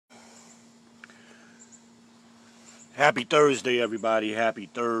Happy Thursday, everybody. Happy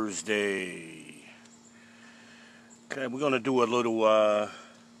Thursday. Okay, we're going to do a little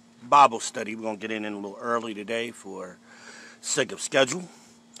Bible study. We're going to get in a little early today for sake of schedule.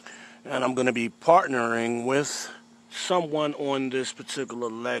 And I'm going to be partnering with someone on this particular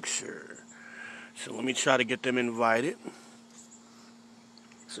lecture. So let me try to get them invited.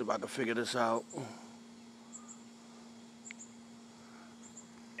 See if I can figure this out.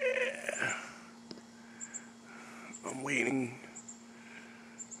 Yeah. I'm waiting.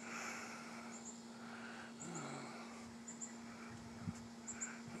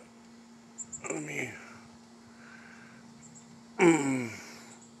 Let me...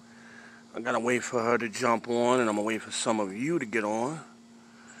 I gotta wait for her to jump on, and I'm gonna wait for some of you to get on.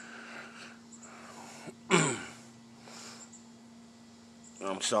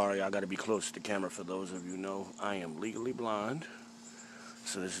 I'm sorry, I gotta be close to the camera. For those of you who know, I am legally blind,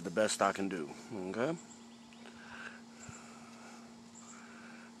 so this is the best I can do. Okay.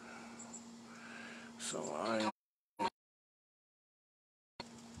 So I.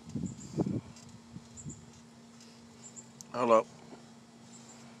 Hello.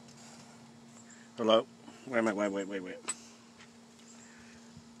 Hello. Wait a minute. Wait.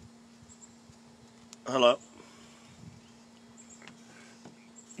 Hello.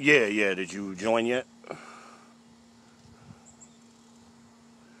 Yeah. Did you join yet?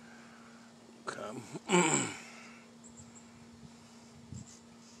 Okay.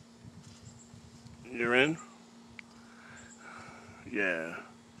 You're in. Yeah.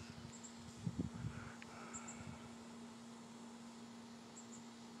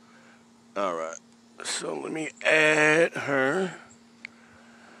 All right. So let me add her.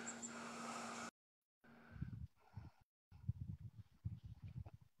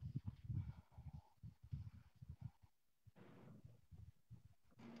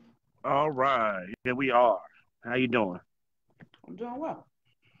 All right. Here we are. How you doing? I'm doing well.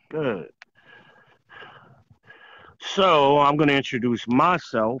 Good. So I'm going to introduce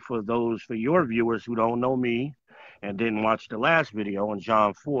myself for your viewers who don't know me and didn't watch the last video on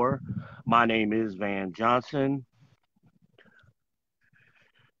John 4. My name is Van Johnson,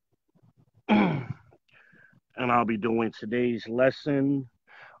 and I'll be doing today's lesson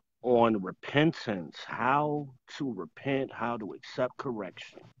on repentance, how to repent, how to accept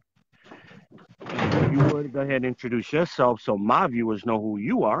correction. If you would go ahead and introduce yourself so my viewers know who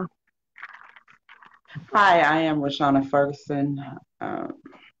you are. Hi, I am Rashana Ferguson. Um,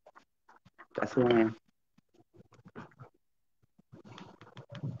 that's who I am.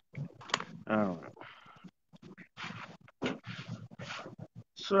 All right.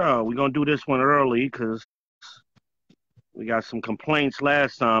 So we're going to do this one early because we got some complaints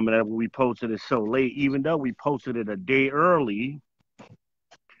last time that we posted it so late. Even though we posted it a day early,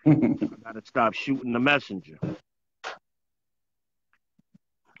 I gotta stop shooting the messenger.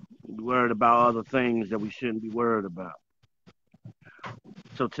 Be worried about other things that we shouldn't be worried about.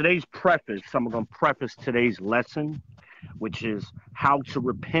 So today's preface, I'm gonna preface today's lesson, which is how to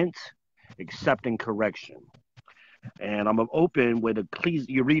repent, accepting correction. And I'm gonna open with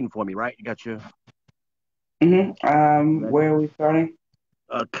you're reading for me, right? You got your ready? Where are we starting?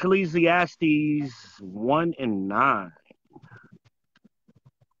 Ecclesiastes 1 and 9.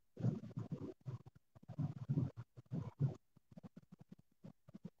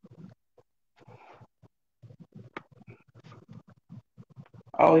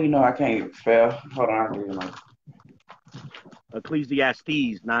 Oh, I can't spell. Hold on, I'll give you my.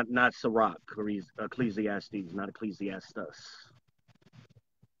 Ecclesiastes, not Sirach. Ecclesiastes, not Ecclesiastes.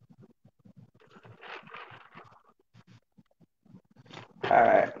 All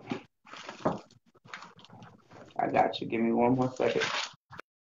right, I got you. Give me one more second.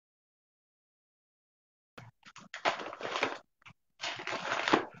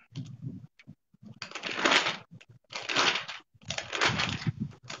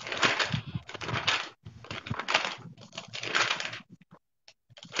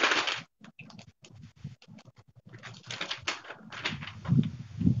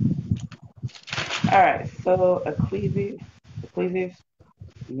 All right, so Ecclesiastes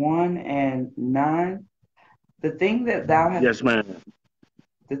 1 and 9. The thing that thou hast, Yes, ma'am.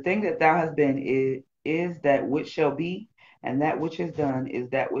 the thing that thou hast been is that which shall be, and that which is done is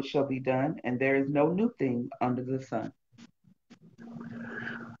that which shall be done, and there is no new thing under the sun.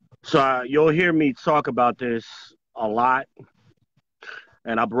 So you'll hear me talk about this a lot,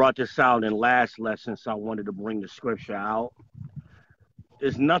 and I brought this out in last lesson, so I wanted to bring the scripture out.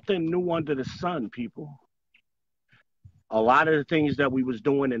 There's nothing new under the sun, people. A lot of the things that we was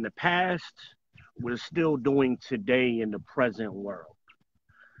doing in the past, we're still doing today in the present world.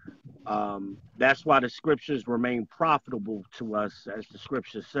 That's why the scriptures remain profitable to us, as the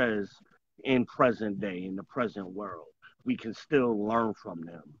scripture says, in present day, in the present world. We can still learn from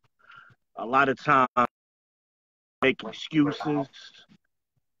them. A lot of times, make excuses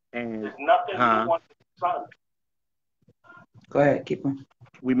and Go ahead, keep on.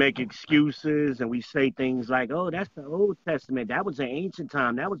 we make excuses and we say things like, "Oh, that's the Old Testament. That was an ancient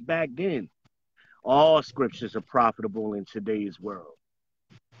time. That was back then." All scriptures are profitable in today's world.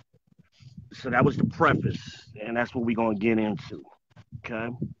 So that was the preface, and that's what we're gonna get into. Okay.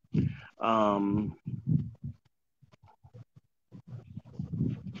 Um,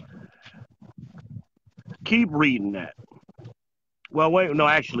 keep reading that. Well, wait, no,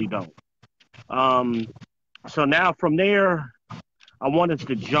 actually, don't. Um, so now from there, I want us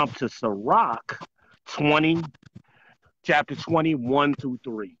to jump to Sirach 20, chapter 21 through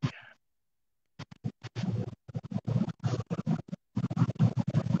 3.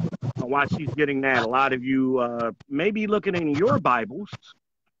 While she's getting that, a lot of you may be looking in your Bibles,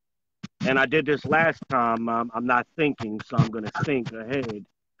 and I did this last time. I'm not thinking, so I'm going to think ahead.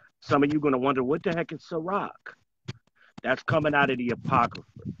 Some of you are going to wonder, what the heck is Sirach? That's coming out of the Apocrypha.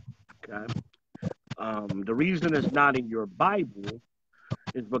 Okay. The reason it's not in your Bible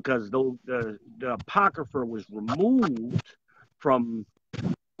is because the Apocrypha was removed from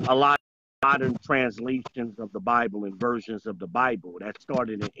a lot of modern translations of the Bible and versions of the Bible. That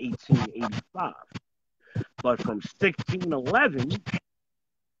started in 1885. But from 1611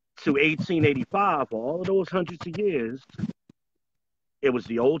 to 1885, for all of those hundreds of years, it was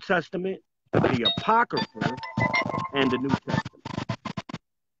the Old Testament, the Apocrypha, and the New Testament.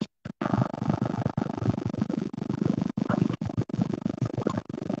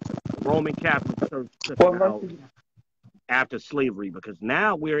 The Roman Catholic Church took it out after slavery because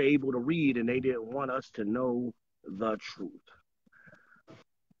now we're able to read and they didn't want us to know the truth.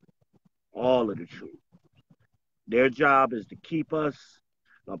 All of the truth. Their job is to keep us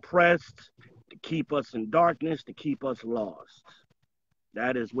oppressed, to keep us in darkness, to keep us lost.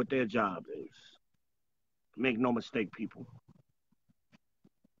 That is what their job is. Make no mistake, people.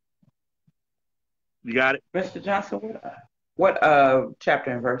 You got it? Mr. Johnson, what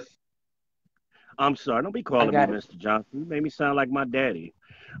chapter and verse? I'm sorry. Don't be calling me Mr. Johnson. You made me sound like my daddy.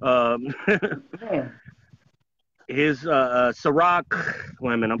 His Sirach.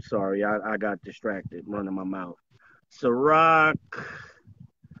 Wait a minute. I'm sorry. I got distracted running my mouth. Sirach.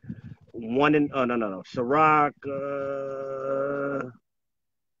 No. Sirach.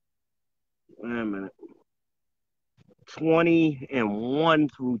 Wait a minute. 20 and 1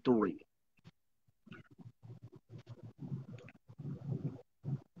 through 3.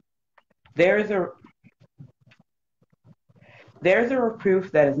 There's a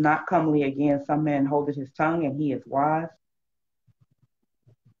reproof that is not comely again. Some man holdeth his tongue, and he is wise.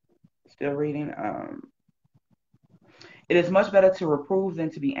 Still reading. It is much better to reprove than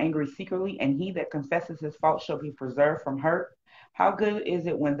to be angry secretly, and he that confesses his fault shall be preserved from hurt. How good is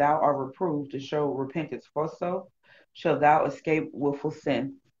it when thou art reproved to show repentance? For so shall thou escape willful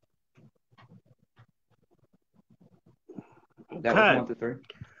sin. That was 1 through 3.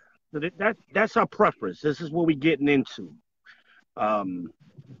 So that's our preference. This is what we're getting into. And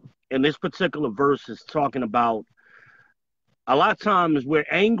this particular verse is talking about a lot of times we're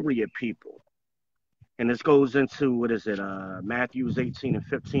angry at people. And this goes into, what is it, Matthew 18 and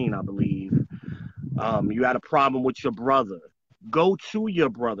 15, I believe. You had a problem with your brother. Go to your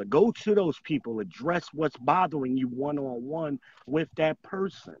brother. Go to those people. Address what's bothering you one-on-one with that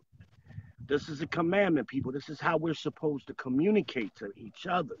person. This is a commandment, people. This is how we're supposed to communicate to each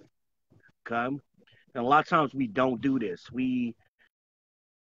other. Okay? And a lot of times we don't do this. I'm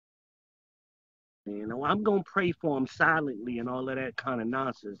going to pray for them silently and all of that kind of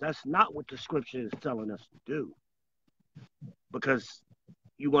nonsense. That's not what the scripture is telling us to do. Because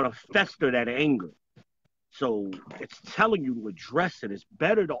you're going to fester that anger. So it's telling you to address it. It's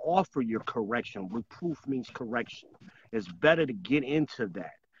better to offer your correction. Reproof means correction. It's better to get into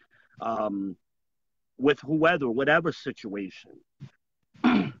that with whatever situation.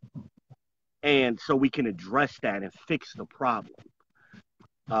 And so we can address that and fix the problem.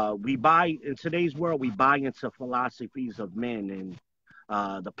 In today's world, we buy into philosophies of men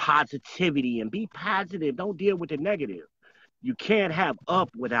and the positivity and be positive. Don't deal with the negative. You can't have up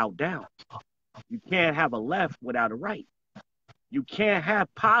without down. You can't have a left without a right. You can't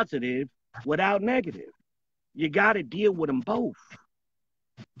have positive without negative. You got to deal with them both.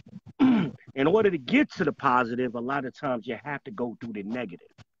 In order to get to the positive, a lot of times you have to go through the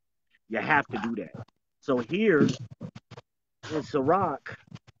negative. You have to do that. So here in Sirach,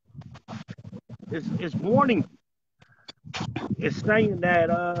 it's warning. It's saying that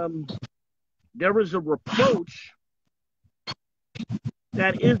there is a reproach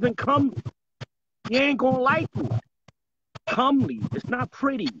that isn't comely. You ain't gonna like it. Comely. It's not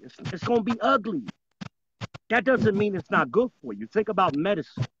pretty. It's gonna be ugly. That doesn't mean it's not good for you. Think about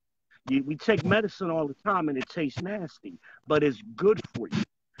medicine. We take medicine all the time and it tastes nasty, but it's good for you.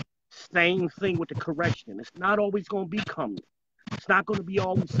 Same thing with the correction. It's not always going to be comely. It's not going to be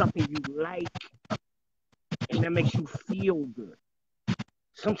always something you like and that makes you feel good.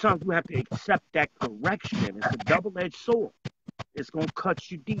 Sometimes you have to accept that correction. It's a double-edged sword. It's going to cut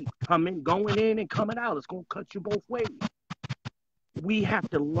you deep. Going in and coming out. It's going to cut you both ways. We have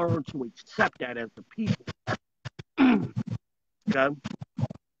to learn to accept that as the people. Okay?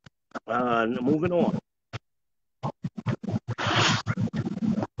 Moving on.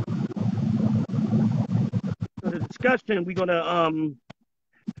 So the discussion, we're going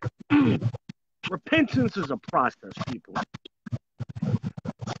to... repentance is a process, people. And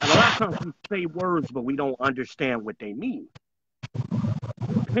a lot of times we say words, but we don't understand what they mean.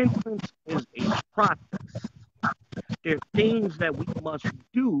 Repentance is a process. There are things that we must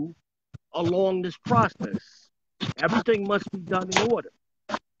do along this process. Everything must be done in order.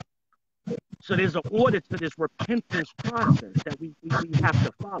 So there's an order to this repentance process that we have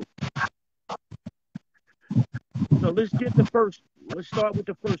to follow. So let's start with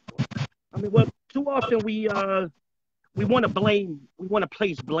the first one. I mean, well, too often we want to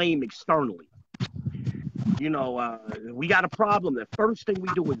place blame externally. You know, we got a problem. The first thing we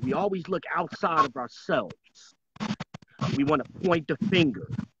do is we always look outside of ourselves. We want to point the finger.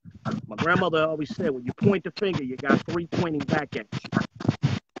 My grandmother always said, when you point the finger, you got three pointing back at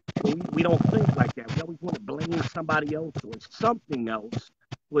you. We don't think like that. We always want to blame somebody else or something else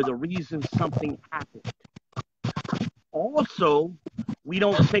for the reason something happened. Also, we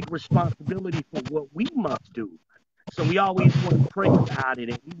don't take responsibility for what we must do. So we always want to pray about it,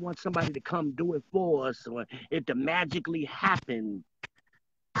 and we want somebody to come do it for us, or it to magically happen.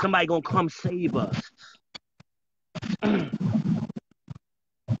 Somebody gonna come save us.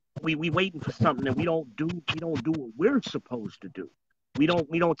 we waiting for something, and we don't do what we're supposed to do. We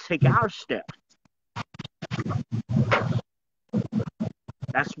don't take our steps.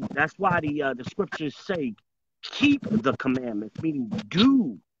 That's why the scriptures say, keep the commandments, meaning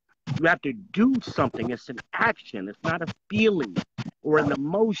do. You have to do something. It's an action. It's not a feeling or an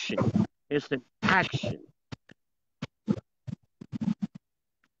emotion. It's an action.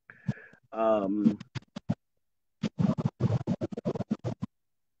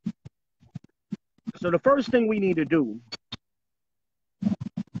 So the first thing we need to do,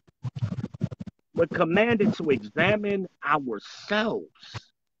 we're commanded to examine ourselves.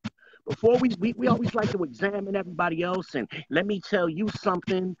 Before we always like to examine everybody else and let me tell you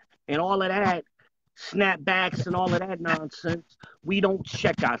something and all of that, snapbacks and all of that nonsense. We don't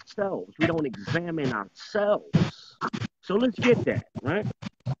check ourselves. We don't examine ourselves. So let's get that, right?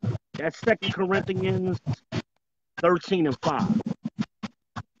 That's 2 Corinthians 13 and 5.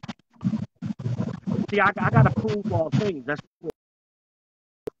 See, I got to prove all things. That's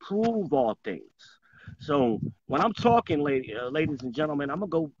prove all things. So when I'm talking, ladies and gentlemen, I'm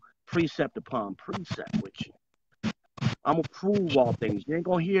going to go precept upon precept with you. I'm going to prove all things. You ain't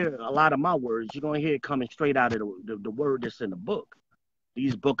going to hear a lot of my words. You're going to hear it coming straight out of the word that's in the book.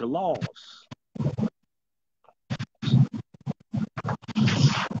 These book of laws.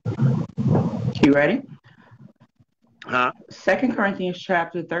 You ready? Huh? 2 Corinthians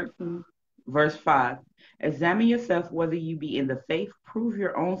chapter 13, verse 5. Examine yourself whether you be in the faith. Prove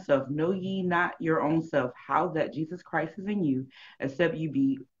your own self. Know ye not your own self, how that Jesus Christ is in you, except you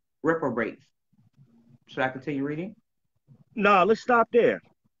be reprobates. Should I continue reading? No, let's stop there.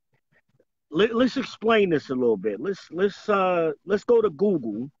 Let's explain this a little bit. Let's go to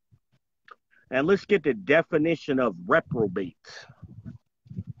Google and let's get the definition of reprobates.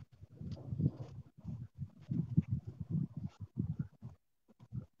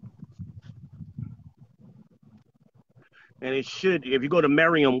 And it should, if you go to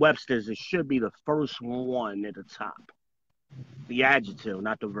Merriam-Webster's, it should be the first one at the top. The adjective,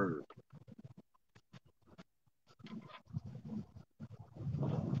 not the verb.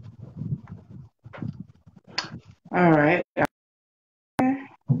 All right.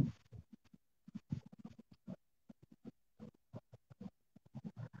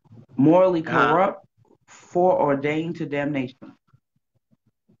 Morally corrupt, foreordained to damnation.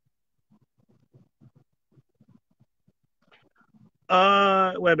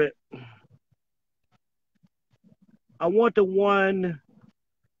 Wait a minute. I want the one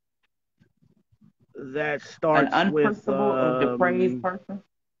that starts an with unprincipled or depraved person.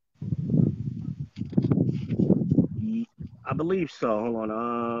 I believe so. Hold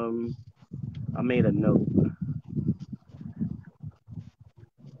on. I made a note.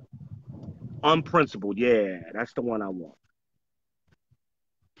 Unprincipled. Yeah, that's the one I want.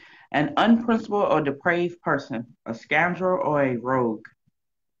 An unprincipled or depraved person, a scoundrel or a rogue.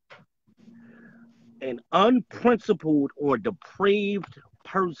 An unprincipled or depraved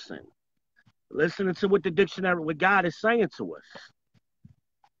person. Listening to what the dictionary, what God is saying to us.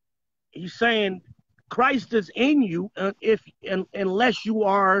 He's saying Christ is in you unless you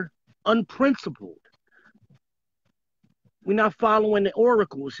are unprincipled. We're not following the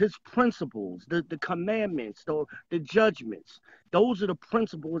oracles, his principles, the commandments, the judgments. Those are the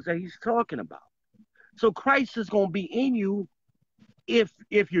principles that he's talking about. So Christ is going to be in you if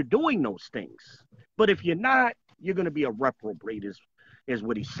you're doing those things. But if you're not, you're going to be a reprobate, is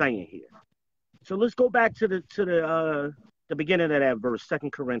what he's saying here. So let's go back to the beginning of that verse, 2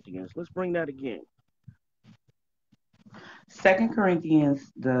 Corinthians. Let's bring that again. 2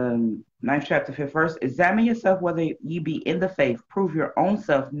 Corinthians, the 9th chapter, 5th verse. Examine yourself whether ye be in the faith. Prove your own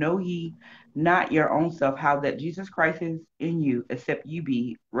self. Know ye not your own self, how that Jesus Christ is in you, except you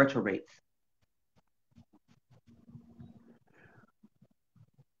be reprobates.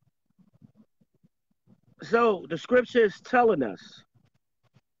 So the scripture is telling us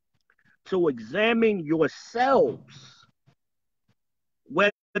to examine yourselves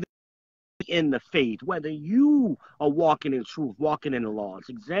whether in the faith, whether you are walking in truth, walking in the laws.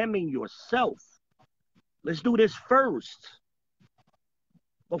 Examine yourself. Let's do this first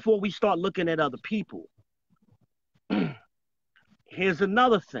before we start looking at other people. Here's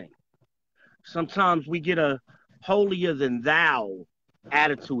another thing. Sometimes we get a holier than thou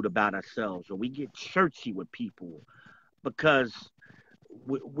attitude about ourselves, or we get churchy with people because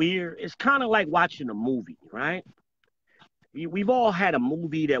it's kind of like watching a movie, right? We've all had a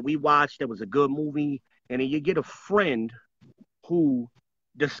movie that we watched that was a good movie, and then you get a friend who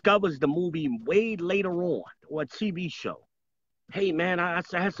discovers the movie way later on, or a TV show. Hey, man, I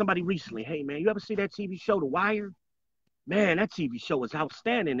had somebody recently. Hey, man, you ever see that TV show, The Wire? Man, that TV show is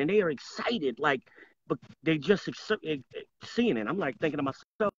outstanding, and they are excited, like, but they just seeing it. I'm like thinking to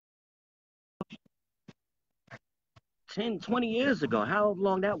myself, 10, 20 years ago, how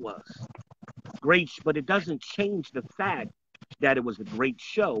long that was. Great, but it doesn't change the fact that it was a great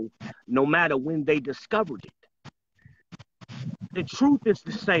show, no matter when they discovered it. The truth is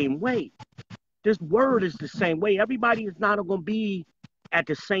the same way. This word is the same way. Everybody is not going to be at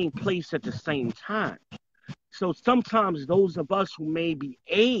the same place at the same time. So sometimes those of us who may be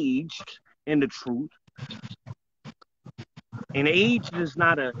aged in the truth, and age is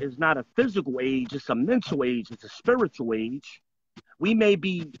not a physical age, it's a mental age, it's a spiritual age. We may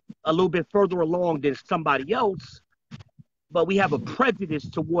be a little bit further along than somebody else, but we have a prejudice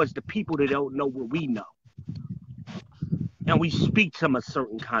towards the people that don't know what we know. And we speak to them a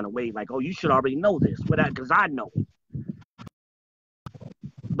certain kind of way, like, oh, you should already know this, because I know it.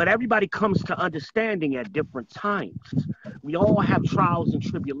 But everybody comes to understanding at different times. We all have trials and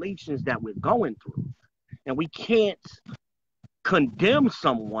tribulations that we're going through. And we can't condemn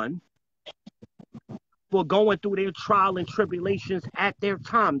someone for going through their trial and tribulations at their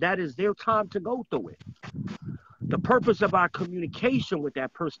time. That is their time to go through it. The purpose of our communication with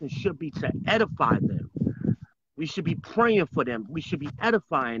that person should be to edify them. We should be praying for them. We should be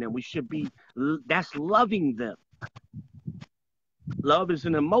edifying them. That's loving them. Love is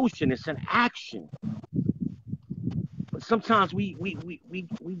an emotion. It's an action. But sometimes we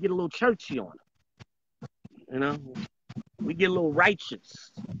get a little churchy on them. You know, we get a little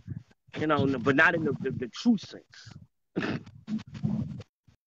righteous. You know, but not in the true sense.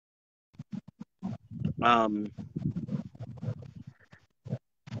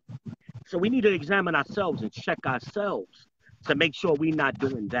 So we need to examine ourselves and check ourselves to make sure we're not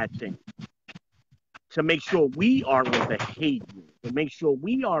doing that thing. To make sure we are in behavior, to make sure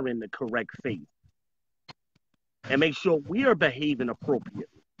we are in the correct faith, and make sure we are behaving appropriately.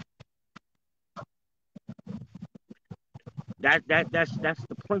 That's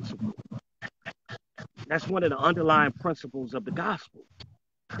the principle. That's one of the underlying principles of the gospel.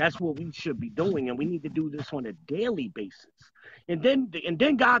 That's what we should be doing, and we need to do this on a daily basis. And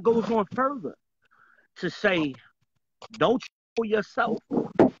then God goes on further to say, don't you know yourself?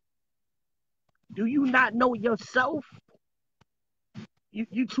 Do you not know yourself?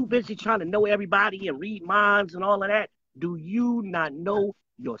 You too busy trying to know everybody and read minds and all of that. Do you not know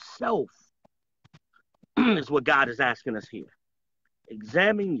yourself? Is what God is asking us here.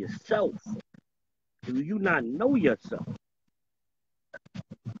 Examine yourself. Do you not know yourself?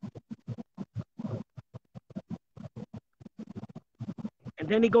 And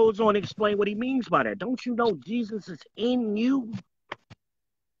then he goes on to explain what he means by that. Don't you know Jesus is in you?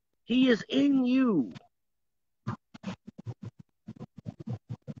 He is in you.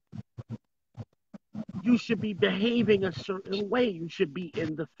 You should be behaving a certain way. You should be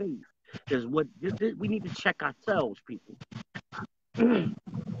in the faith. Is what we need to check ourselves, people.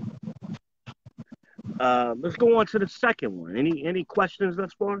 Let's go on to the second one. Any questions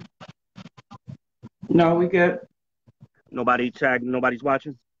thus far? No, we good. Nobody's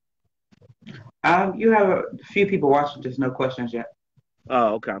watching? You have a few people watching, just no questions yet.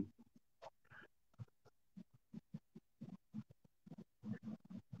 Oh, okay.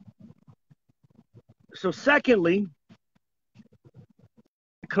 So secondly,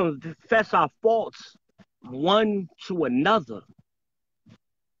 confess our faults one to another.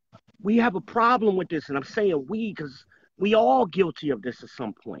 We have a problem with this, and I'm saying we because we all guilty of this at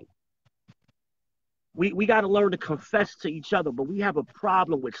some point. We got to learn to confess to each other, but we have a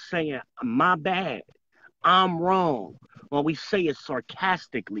problem with saying, my bad, I'm wrong. When we say it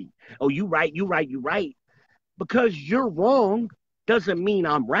sarcastically, oh, you right. Because you're wrong doesn't mean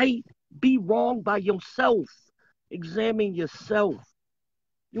I'm right. Be wrong by yourself. Examine yourself.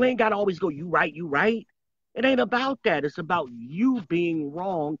 You ain't got to always go, you right. It ain't about that. It's about you being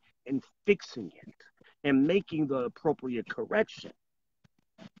wrong and fixing it and making the appropriate correction.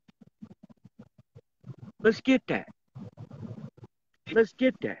 Let's get that.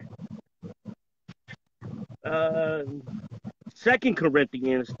 2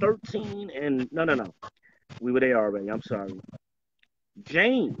 Corinthians 13 and no. We were there already. I'm sorry.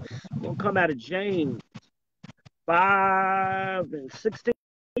 James. We'll come out of James 5 and 16.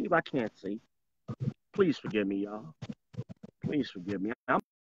 I can't see. Please forgive me, y'all. Please forgive me. I'm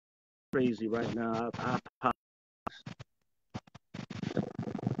crazy right now. I apologize.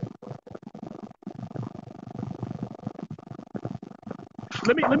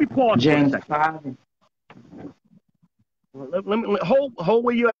 Let me pause James for a second. 5. Let me hold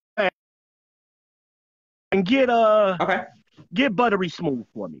where you at and get buttery smooth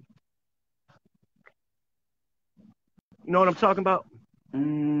for me. You know what I'm talking about?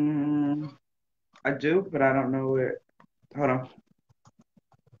 I do, but I don't know it. Hold on.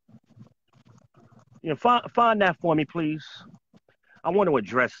 Yeah, find that for me, please. I want to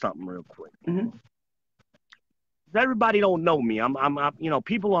address something real quick. Mm-hmm. Everybody don't know me. I'm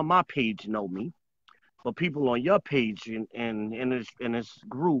people on my page know me, but people on your page and in this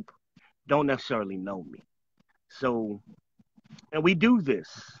group don't necessarily know me. So, and we do this.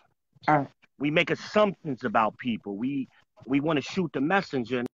 All right. We make assumptions about people. We want to shoot the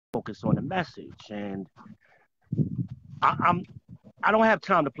messenger and focus on the message. And I don't have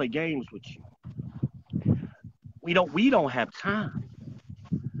time to play games with you. We don't have time.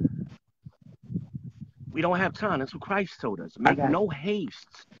 We don't have time. That's what Christ told us. Make no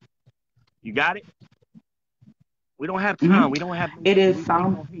haste. You got it? We don't have time. Mm-hmm. We don't have it is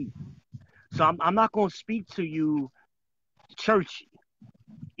no haste. So I'm not going to speak to you churchy.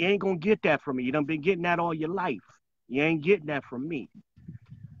 You ain't going to get that from me. You done been getting that all your life. You ain't getting that from me.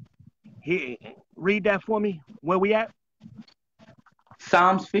 Here, read that for me. Where we at?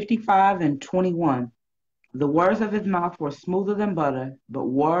 Psalms 55 and 21. The words of his mouth were smoother than butter, but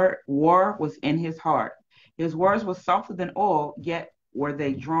war was in his heart. His words were softer than oil, yet were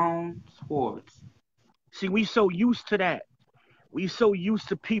they drawn swords. See, we so used to that. We so used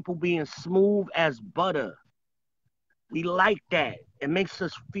to people being smooth as butter. We like that. It makes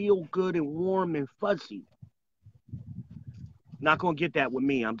us feel good and warm and fuzzy. Not going to get that with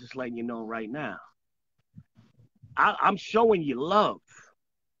me. I'm just letting you know right now. I'm showing you love.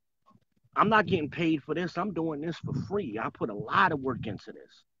 I'm not getting paid for this. I'm doing this for free. I put a lot of work into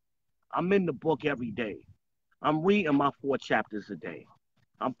this. I'm in the book every day. I'm reading my 4 chapters a day.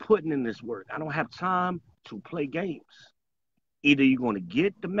 I'm putting in this work. I don't have time to play games. Either you're going to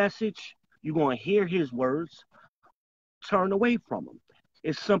get the message, you're going to hear his words, turn away from him.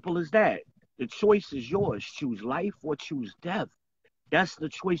 It's simple as that. The choice is yours. Choose life or choose death. That's the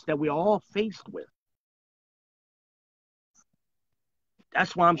choice that we're all faced with.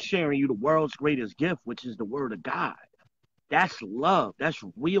 That's why I'm sharing you the world's greatest gift, which is the word of God. That's love. That's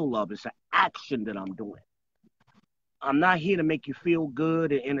real love. It's an action that I'm doing. I'm not here to make you feel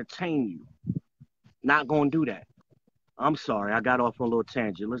good and entertain you. Not going to do that. I'm sorry. I got off on a little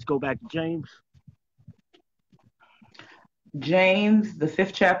tangent. Let's go back to James. James, the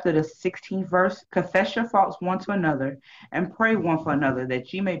 5th chapter, the 16th verse. Confess your faults one to another and pray one for another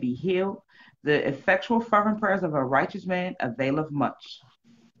that ye may be healed. The effectual fervent prayers of a righteous man availeth much.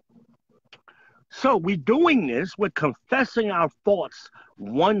 So we're doing this. We're confessing our faults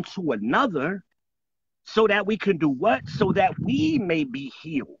one to another. So that we can do what? So that we may be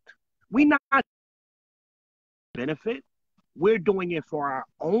healed. We not benefit. We're doing it for our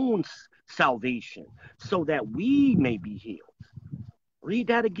own salvation, so that we may be healed. Read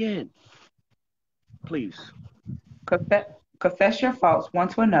that again, please. Confess your faults one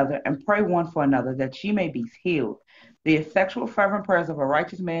to another and pray one for another that ye may be healed. The effectual, fervent prayers of a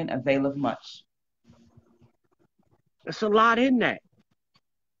righteous man availeth much. It's a lot in that.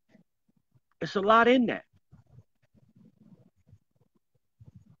 It's a lot in that.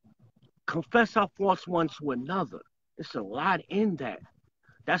 Confess our faults one to another. It's a lot in that.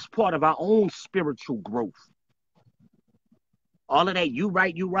 That's part of our own spiritual growth. All of that, you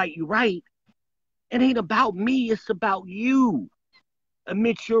right, you right, you right. It ain't about me, it's about you.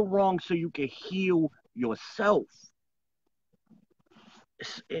 Admit you're wrong so you can heal yourself.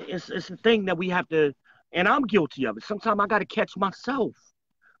 It's a thing that we have to, and I'm guilty of it. Sometimes I got to catch myself.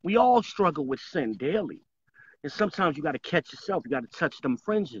 We all struggle with sin daily. And sometimes you got to catch yourself. You got to touch them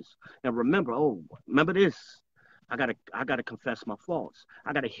fringes and remember, oh, remember this. I gotta confess my faults.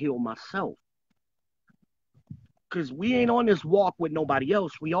 I gotta heal myself. Because we ain't on this walk with nobody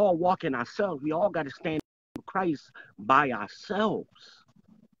else. We all walking ourselves. We all got to stand with Christ by ourselves.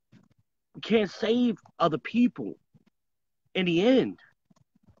 We can't save other people in the end.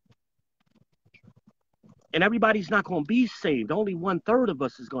 And everybody's not going to be saved. Only 1/3 of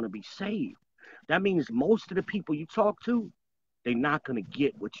us is going to be saved. That means most of the people you talk to, they're not going to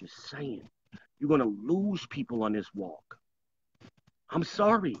get what you're saying. You're going to lose people on this walk. I'm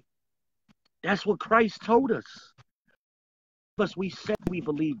sorry. That's what Christ told us. Plus, we said we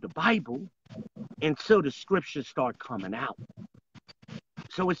believe the Bible until the scriptures start coming out.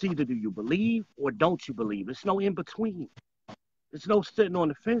 So it's either do you believe or don't you believe. It's no in between. There's no sitting on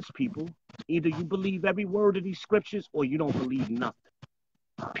the fence, people. Either you believe every word of these scriptures or you don't believe nothing.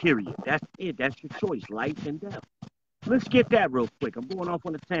 Period. That's it. That's your choice, life and death. Let's get that real quick. I'm going off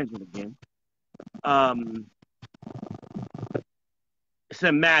on a tangent again. It's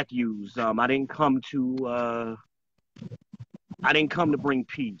in Matthew's. I didn't come to bring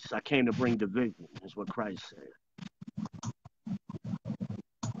peace. I came to bring division, is what Christ said.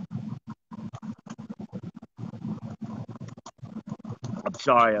 I'm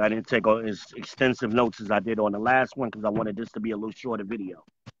sorry I didn't take as extensive notes as I did on the last one because I wanted this to be a little shorter video.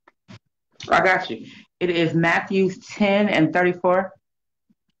 I got you. It is Matthew 10:34.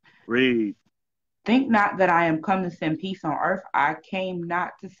 Read. Think not that I am come to send peace on earth. I came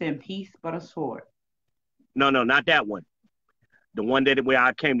not to send peace, but a sword. No, not that one. The one where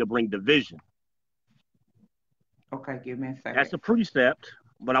I came to bring division. Okay, give me a second. That's a precept,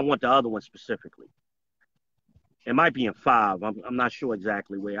 but I want the other one specifically. It might be in 5. I'm not sure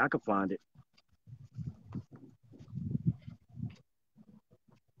exactly where. I can find it.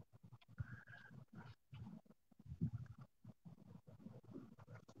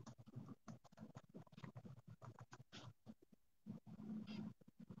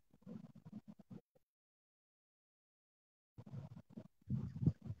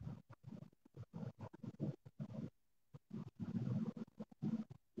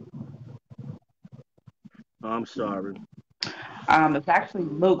 I'm sorry. It's actually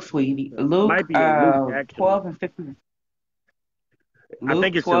Luke, sweetie. Luke Might be in Luke, actually. 12:50. I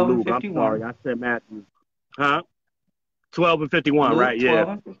think it's in Luke. I'm sorry. I said Matthew. Huh? 12:51, right?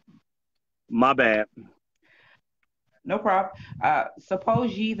 Yeah. My bad. No problem.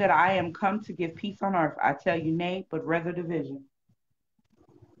 Suppose ye that I am come to give peace on earth. I tell you nay, but rather division.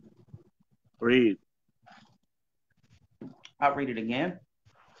 Read. I'll read it again.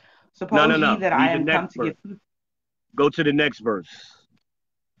 Suppose No. ye that I am come to give peace. Go to the next verse.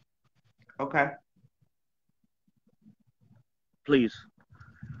 Okay. Please.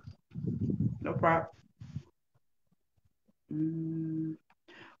 No problem.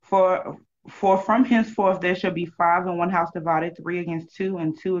 For from henceforth there shall be 5 in one house divided, 3 against 2,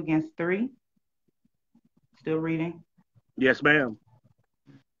 and 2 against 3. Still reading? Yes, ma'am.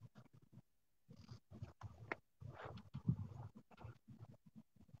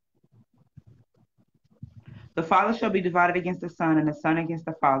 The father shall be divided against the son, and the son against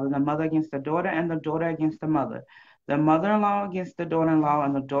the father, the mother against the daughter, and the daughter against the mother, the mother-in-law against the daughter-in-law,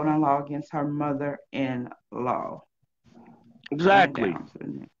 and the daughter-in-law against her mother-in-law. Exactly.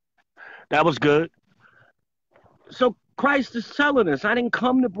 That was good. So Christ is telling us, I didn't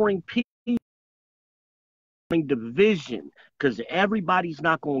come to bring peace, bring division, because everybody's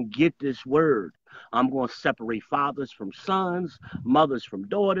not going to get this word. I'm going to separate fathers from sons, mothers from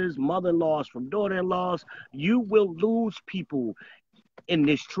daughters, mother-in-laws from daughter-in-laws. You will lose people in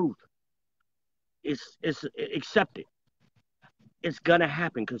this truth. It's accept it. It's going to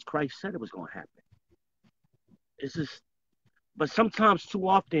happen because Christ said it was going to happen. It's just, but sometimes too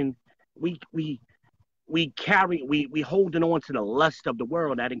often we we we holding on to the lust of the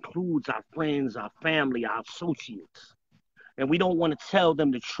world. That includes our friends, our family, our associates, and we don't want to tell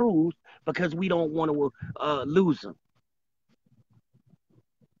them the truth because we don't want to lose them.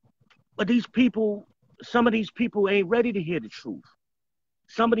 But these people, some of these people ain't ready to hear the truth.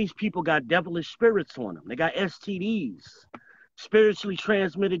 Some of these people got devilish spirits on them. They got STDs, spiritually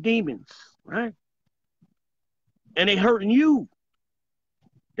transmitted demons, right? And they hurting you.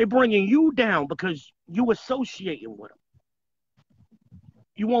 They bringing you down because you associating with them.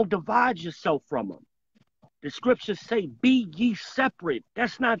 You won't divide yourself from them. The scriptures say, be ye separate.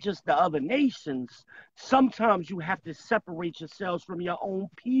 That's not just the other nations. Sometimes you have to separate yourselves from your own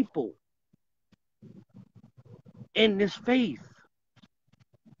people in this faith.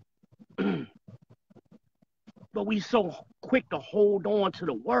 But we so quick to hold on to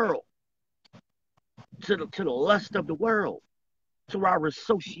the world, to the lust of the world, to our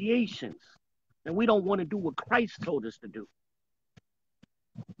associations. And we don't want to do what Christ told us to do.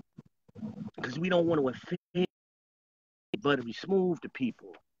 Because we don't want to offend, buttery smooth to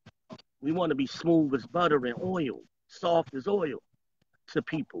people. We want to be smooth as butter and oil, soft as oil to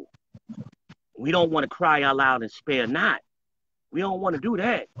people. We don't want to cry out loud and spare not. We don't want to do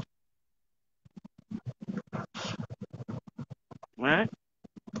that. Right?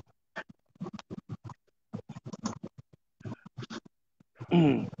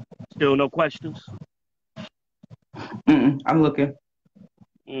 Still no questions? I'm looking.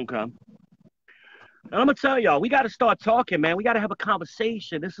 Okay. And I'm going to tell y'all, we got to start talking, man. We got to have a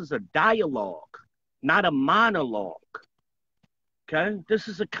conversation. This is a dialogue, not a monologue. Okay? This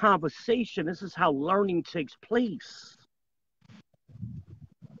is a conversation. This is how learning takes place.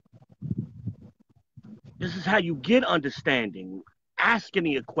 This is how you get understanding, asking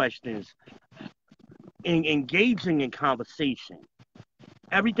your questions, engaging in conversation.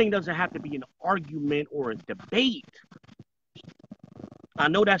 Everything doesn't have to be an argument or a debate. I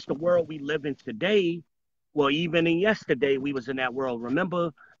know that's the world we live in today. Well, even in yesterday, we was in that world. Remember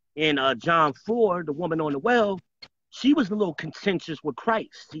in John 4, the woman on the well, she was a little contentious with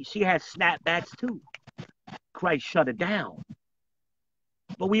Christ. She had snapbacks too. Christ shut her down.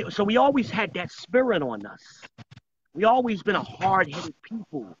 But we always had that spirit on us. We always been a hard-headed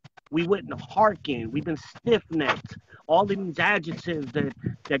people. We wouldn't hearken. We've been stiff-necked. All of these adjectives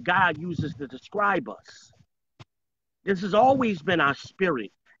that God uses to describe us. This has always been our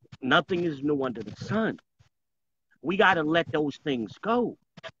spirit. Nothing is new under the sun. We got to let those things go.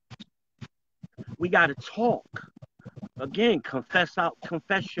 We got to talk. Again, confess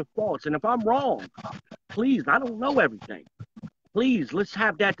your faults. And if I'm wrong, please, I don't know everything. Please, let's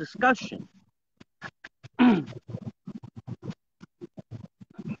have that discussion.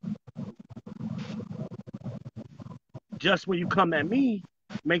 Just when you come at me,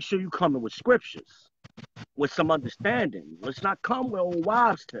 make sure you come in with scriptures, with some understanding. Let's not come with old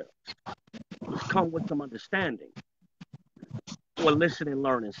wives' tales. Let's come with some understanding. Or listen and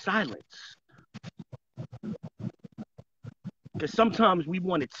learn in silence. Because sometimes we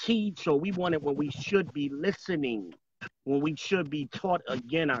want to teach, or we want it when we should be listening, when we should be taught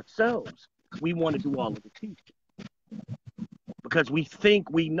again ourselves. We want to do all of the teaching. Because we think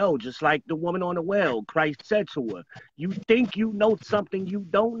we know, just like the woman on the well. Christ said to her, you think you know something you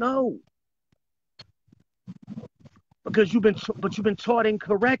don't know. Because you've been taught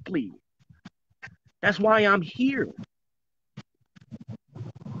incorrectly. That's why I'm here.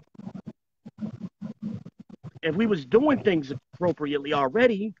 If we was doing things appropriately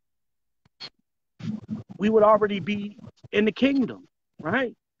already, we would already be in the kingdom,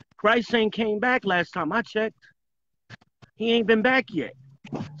 right? Christ ain't came back last time I checked. He ain't been back yet.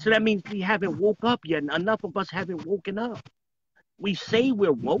 So that means we haven't woke up yet. And enough of us haven't woken up. We say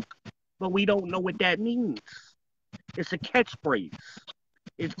we're woke, but we don't know what that means. It's a catchphrase.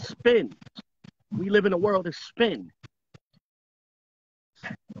 It's spin. We live in a world of spin.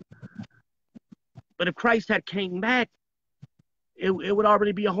 But if Christ had came back, it would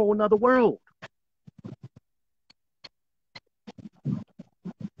already be a whole nother world.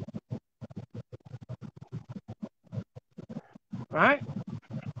 Right?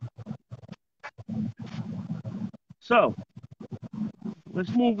 So, let's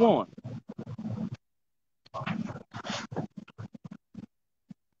move on.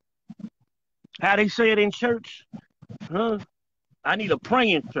 How they say it in church? Huh? I need a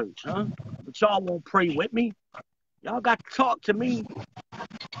praying church, huh? But y'all won't pray with me. Y'all got to talk to me.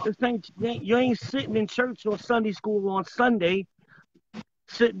 You ain't sitting in church or Sunday school on Sunday,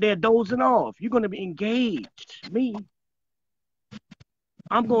 sitting there dozing off. You're going to be engaged. Me,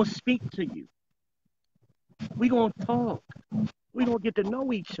 I'm going to speak to you. We gonna talk. We gonna get to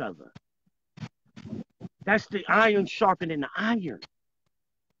know each other. That's the iron sharpening the iron.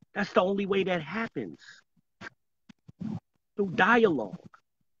 That's the only way that happens. Through dialogue.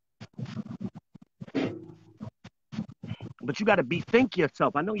 But you gotta bethink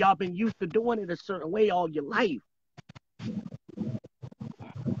yourself. I know y'all been used to doing it a certain way all your life.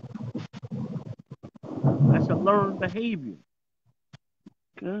 That's a learned behavior.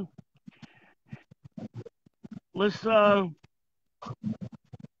 Okay. Let's go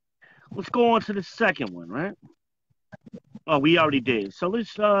on to the second one, right? Oh, we already did. So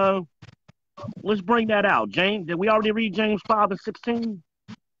let's bring that out. James, did we already read James 5:16?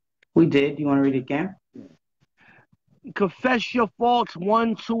 We did. You want to read it again? Confess your faults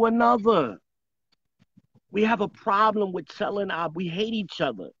one to another. We have a problem with telling we hate each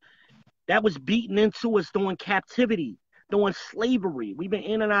other. That was beaten into us during captivity, during slavery. We've been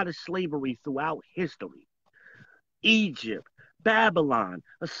in and out of slavery throughout history. Egypt, Babylon,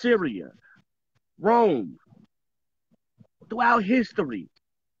 Assyria, Rome. Throughout history,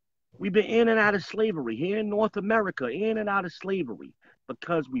 we've been in and out of slavery. Here in North America, in and out of slavery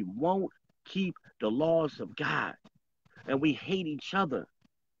because we won't keep the laws of God. And we hate each other.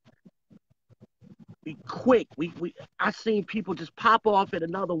 We quick. I seen people just pop off at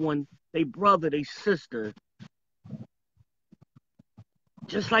another one, they brother, they sister.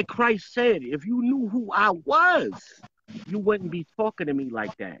 Just like Christ said, if you knew who I was, you wouldn't be talking to me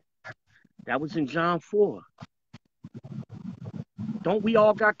like that. That was in John 4. Don't we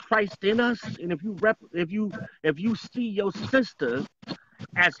all got Christ in us? And if you see your sister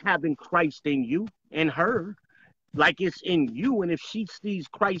as having Christ in you and her, like it's in you, and if she sees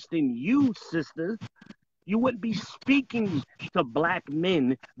Christ in you, sister, you wouldn't be speaking to black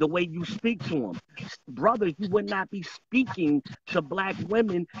men the way you speak to them. Brothers, you would not be speaking to black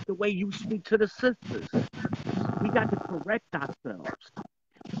women the way you speak to the sisters. We got to correct ourselves.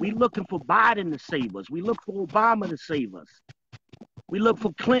 We looking for Biden to save us. We look for Obama to save us. We look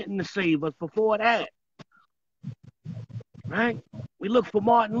for Clinton to save us before that. Right? We look for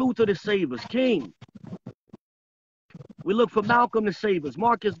Martin Luther to save us, King. We look for Malcolm to save us,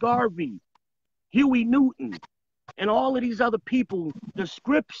 Marcus Garvey, Huey Newton, and all of these other people. The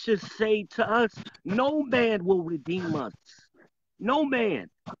scriptures say to us, no man will redeem us. No man.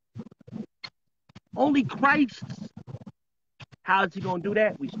 Only Christ. How is he going to do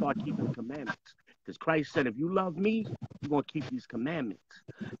that? We start keeping the commandments. Because Christ said, if you love me, you're going to keep these commandments.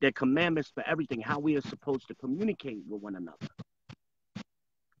 They're commandments for everything, how we are supposed to communicate with one another.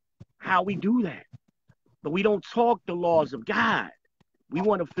 How we do that. But we don't talk the laws of God. We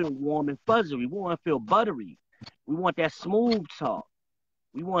want to feel warm and fuzzy. We want to feel buttery. We want that smooth talk.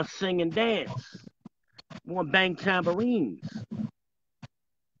 We want to sing and dance. We want bang tambourines.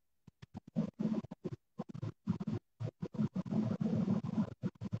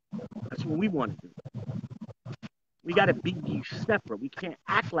 That's what we want to do. We got to be separate. We can't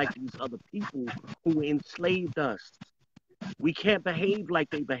act like these other people who enslaved us. We can't behave like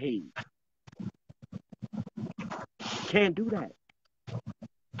they behave. Can't do that.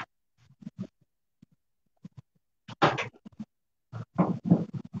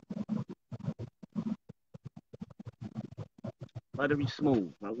 Buttery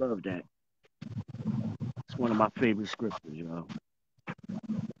smooth. I love that. It's one of my favorite scriptures, you know.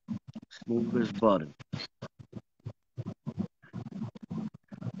 Smooth as butter.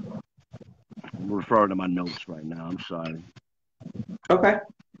 I'm referring to my notes right now. I'm sorry. Okay.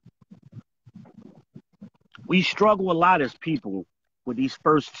 We struggle a lot as people with these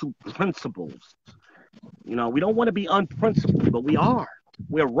first two principles. You know, we don't want to be unprincipled, but we are.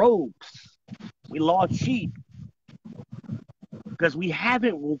 We're rogues. We lost sheep because we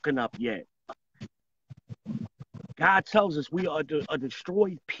haven't woken up yet. God tells us we are a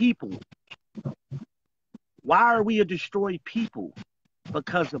destroyed people. Why are we a destroyed people?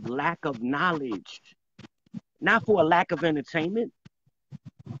 Because of lack of knowledge. Not for a lack of entertainment.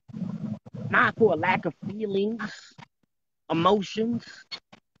 Not for a lack of feelings, emotions,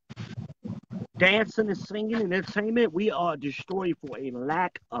 dancing and singing and entertainment. We are destroyed for a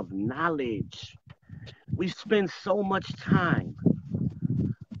lack of knowledge. We spend so much time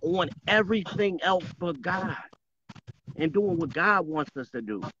on everything else but God and doing what God wants us to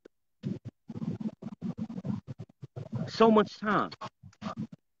do. So much time.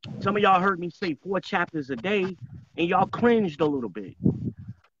 Some of y'all heard me say 4 chapters a day and y'all cringed a little bit.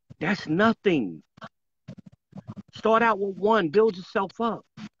 That's nothing. Start out with 1, build yourself up.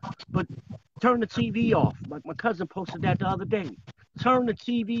 But turn the TV off. Like my cousin posted that the other day. Turn the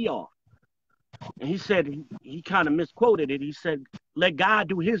TV off. And he said, he kind of misquoted it. He said, let God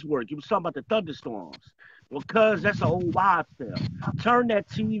do his work. He was talking about the thunderstorms. Well, cuz that's an old wives' tale. Turn that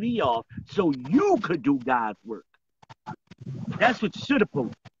TV off so you could do God's work. That's what should have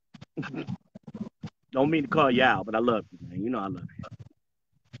put. Don't mean to call you out, but I love you, man. You know I love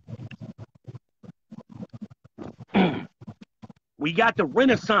you. We got the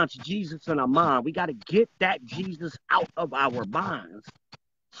Renaissance Jesus in our mind. We got to get that Jesus out of our minds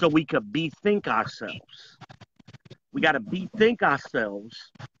so we could bethink ourselves. We got to bethink ourselves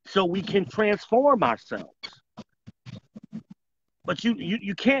so we can transform ourselves. But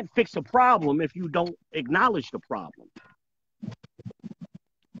you can't fix a problem if you don't acknowledge the problem.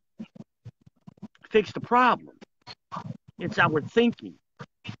 Fix the problem. It's our thinking.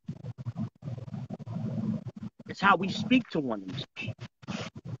 It's how we speak to one another.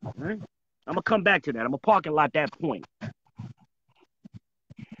 Right? I'm going to come back to that. I'm going to parking lot that point.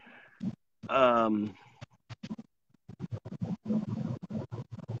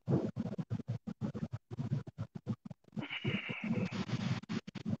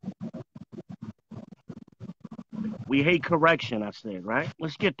 We hate correction, I said, right?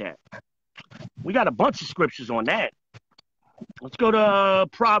 Let's get that. We got a bunch of scriptures on that. Let's go to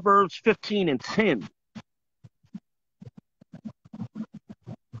Proverbs 15 and 10.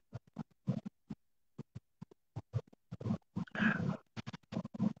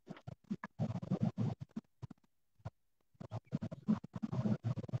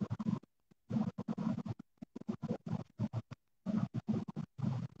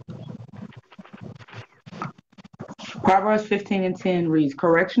 Proverbs 15 and 10 reads,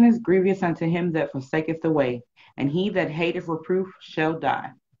 correction is grievous unto him that forsaketh the way, and he that hateth reproof shall die.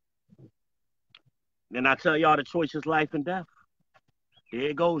 Then I tell y'all the choice is life and death. There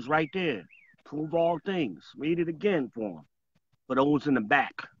it goes right there. Prove all things. Read it again for them. For those in the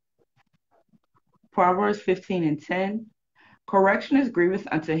back. Proverbs 15 and 10, correction is grievous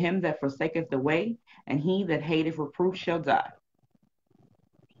unto him that forsaketh the way, and he that hateth reproof shall die.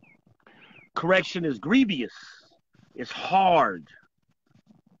 Correction is grievous. It's hard.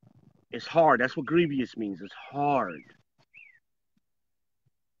 It's hard. That's what grievous means. It's hard.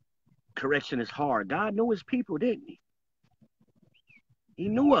 Correction is hard. God knew his people, didn't he? He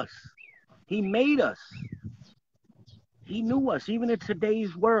knew us. He made us. He knew us, even in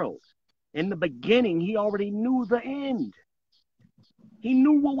today's world. In the beginning, he already knew the end. He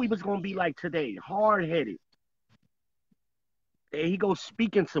knew what we was going to be like today. Hard-headed. There he goes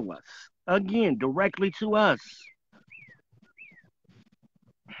speaking to us. Again, directly to us.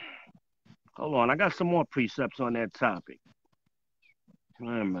 Hold on, I got some more precepts on that topic.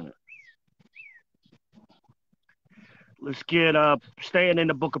 Wait a minute. Let's get staying in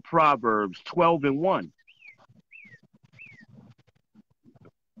the book of Proverbs, 12 and 1.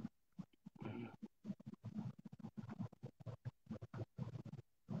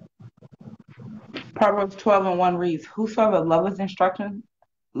 Proverbs 12 and 1 reads, whosoever loveth instruction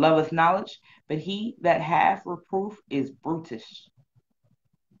loveth knowledge, but he that hath reproof is brutish.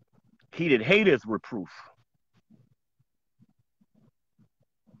 He that hateth reproof.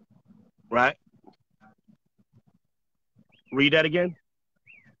 Right? Read that again,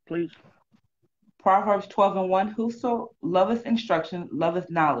 please. Proverbs 12 and 1, whoso loveth instruction loveth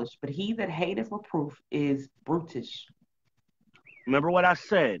knowledge, but he that hateth reproof is brutish. Remember what I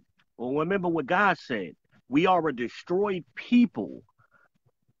said. Well, remember what God said. We are a destroyed people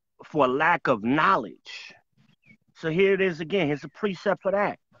for lack of knowledge. So here it is again. Here's a precept for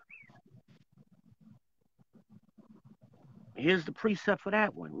that. Here's the precept for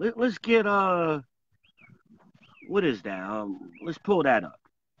that one. Let's get what is that? Let's pull that up.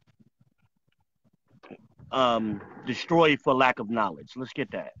 Destroyed for lack of knowledge. Let's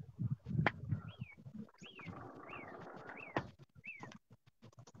get that.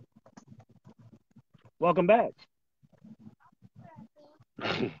 Welcome back.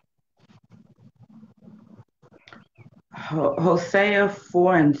 Hosea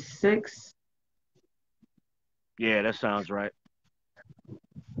 4 and 6. Yeah, that sounds right.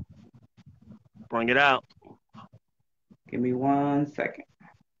 Bring it out. Give me 1 second.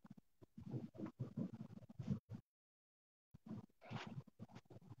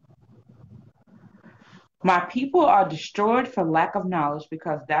 My people are destroyed for lack of knowledge,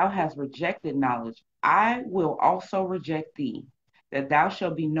 because thou hast rejected knowledge. I will also reject thee, that thou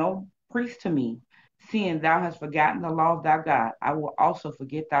shalt be no priest to me. Seeing thou hast forgotten the law of thy God, I will also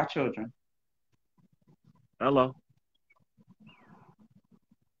forget thy children. Hello.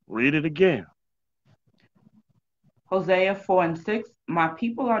 Read it again. Hosea 4 and 6, my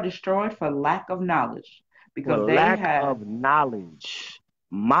people are destroyed for lack of knowledge, because for they lack have of knowledge.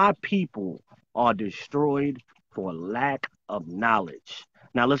 My people are destroyed for lack of knowledge.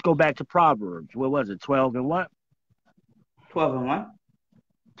 Now let's go back to Proverbs. What was it? 12 and what? 12 and 1.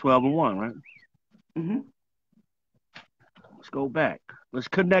 12 and 1, right? Mm-hmm. Let's go back. Let's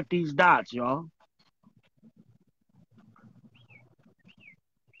connect these dots, y'all.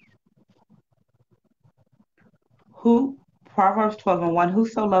 Proverbs 12 and 1,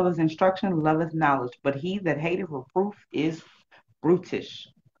 whoso loveth instruction loveth knowledge, but he that hateth reproof is brutish.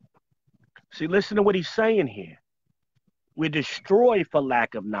 See, listen to what he's saying here. We're destroyed for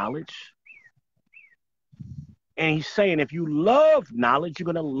lack of knowledge. And he's saying if you love knowledge, you're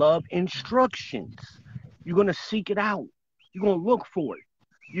going to love instructions. You're going to seek it out. You're going to look for it.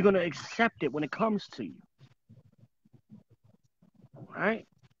 You're going to accept it when it comes to you. Right?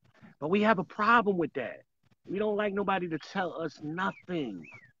 But we have a problem with that. We don't like nobody to tell us nothing.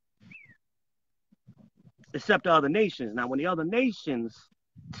 Except the other nations. Now, when the other nations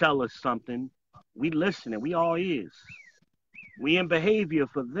tell us something, we listen and we all ears. We in behavior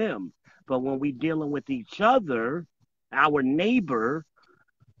for them. But when we dealing with each other, our neighbor,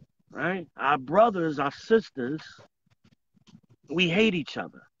 right? Our brothers, our sisters, we hate each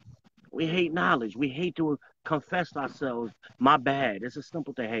other. We hate knowledge. We hate to confess ourselves. My bad. It's a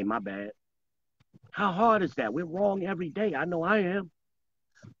simple thing. Hey, my bad. How hard is that? We're wrong every day. I know I am.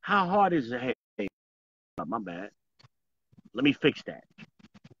 How hard is it? Hey, my bad. Let me fix that.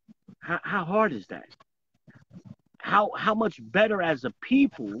 How hard is that? How much better as a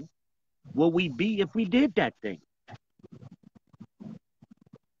people will we be if we did that thing?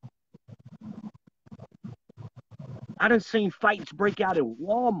 I done seen fights break out in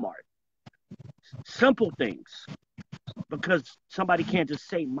Walmart. Simple things. Because somebody can't just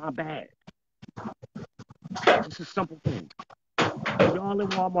say, my bad. It's a simple thing. We're all in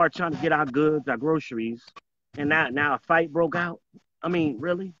Walmart trying to get our goods, our groceries, and now a fight broke out. I mean,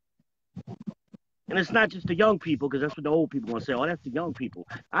 really? And it's not just the young people, because that's what the old people going to say. Oh, that's the young people.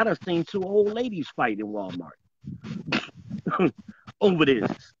 I done seen 2 old ladies fight in Walmart over this.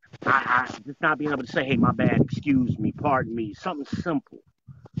 I just not being able to say, hey, my bad, excuse me, pardon me, something simple.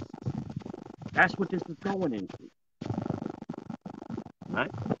 That's what this is going into.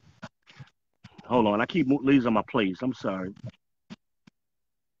 Right? Hold on, I keep losing my place. I'm sorry.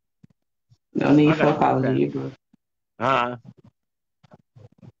 No need for apology. You're good.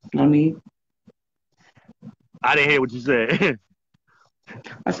 No need. I didn't hear what you said.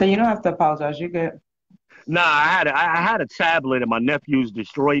 I said you don't have to apologize. You're good. Nah, I had a tablet and my nephews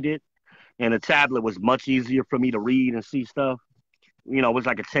destroyed it. And the tablet was much easier for me to read and see stuff. You know, it was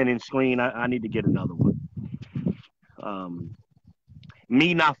like a 10-inch screen. I need to get another one.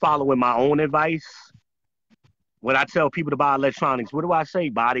 Me not following my own advice. When I tell people to buy electronics, what do I say?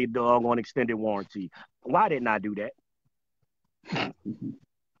 Buy the dog on extended warranty. Why didn't I do that?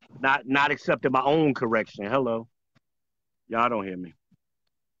 Not accepting my own correction. Hello. Y'all don't hear me.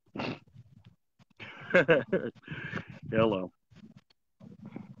 Hello.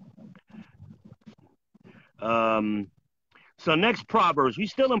 So next Proverbs. We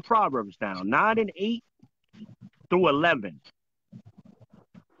still in Proverbs now. 9 and 8 through 11.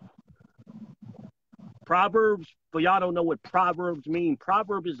 Proverbs, for y'all don't know what Proverbs mean.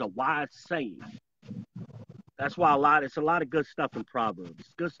 Proverb is a wise saying. That's why it's a lot of good stuff in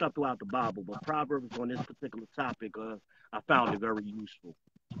Proverbs. Good stuff throughout the Bible, but Proverbs on this particular topic, I found it very useful.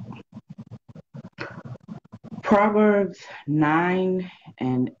 Proverbs 9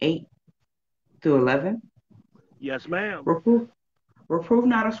 and 8 through 11. Yes, ma'am. Reprove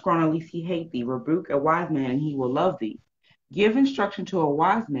not a scroll, lest he hate thee. Rebuke a wise man, and he will love thee. Give instruction to a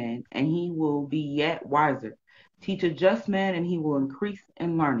wise man, and he will be yet wiser. Teach a just man, and he will increase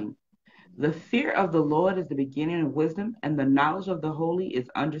in learning. The fear of the Lord is the beginning of wisdom, and the knowledge of the holy is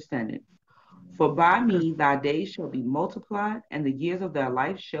understanding. For by me thy days shall be multiplied, and the years of thy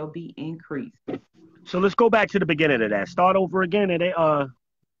life shall be increased. So let's go back to the beginning of that. Start over again at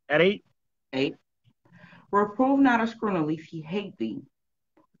 8. 8. Reprove not a scroll, lest he hate thee.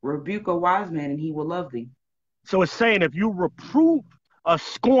 Rebuke a wise man, and he will love thee. So it's saying if you reprove a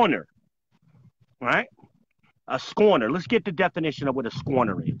scorner, right? A scorner. Let's get the definition of what a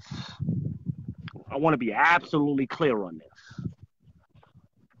scorner is. I want to be absolutely clear on this.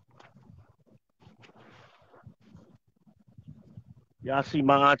 Y'all see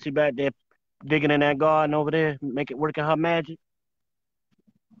my auntie back there digging in that garden over there, working her magic?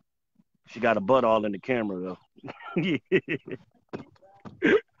 She got a butt all in the camera, though.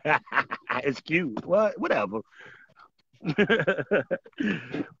 It's cute. What? Whatever.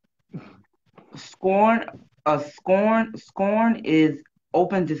 Scorn is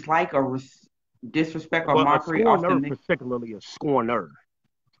open dislike or disrespect or mockery. A scorner, particularly a scorner.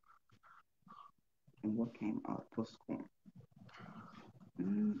 And what came out for scorn?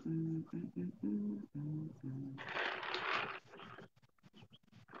 Mm, mm, mm, mm, mm, mm, mm.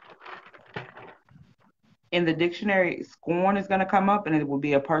 In the dictionary, scorn is going to come up, and it will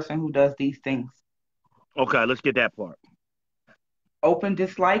be a person who does these things. Okay, let's get that part. Open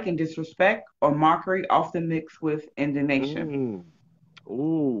dislike and disrespect or mockery, often mixed with indignation. Mm.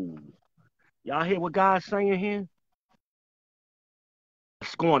 Ooh. Y'all hear what God's saying here?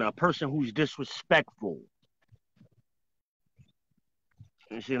 Scorner, a person who's disrespectful.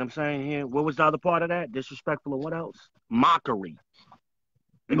 You see what I'm saying here? What was the other part of that? Disrespectful or what else? Mockery.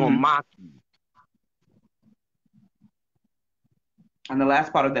 They're gonna Hmm. mock you. And the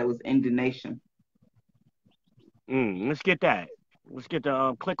last part of that was indignation. Let's get that. Let's get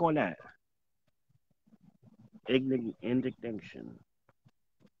the click on that. Indignation.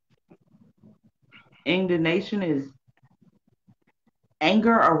 Indignation is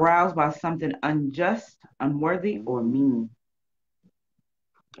anger aroused by something unjust, unworthy, or Mm. mean.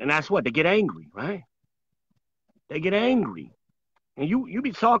 And that's what they get angry, right? They get angry, and you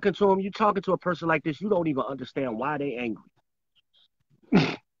be talking to them. You talking to a person like this, you don't even understand why they angry.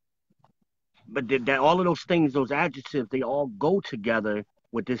 But that all of those things, those adjectives, they all go together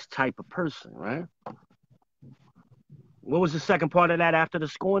with this type of person, right? What was the second part of that after the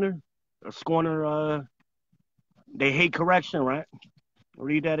scorner? A scorner, they hate correction, right?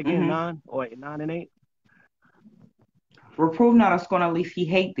 Read that again, Hmm. 9 and 8. Reprove not a scorner, lest he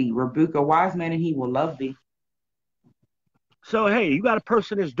hate thee. Rebuke a wise man, and he will love thee. So hey, you got a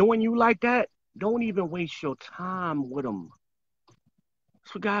person that's doing you like that. Don't even waste your time with them.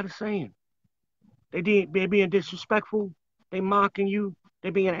 That's what God is saying. They being disrespectful. They mocking you. They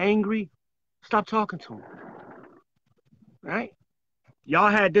being angry. Stop talking to them, right? Y'all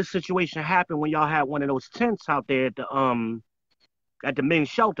had this situation happen when y'all had one of those tents out there at the men's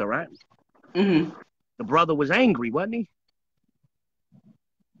shelter, right? Hmm. The brother was angry, wasn't he?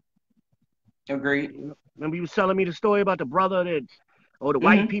 Agreed. Remember you was telling me the story about the brother that, oh, the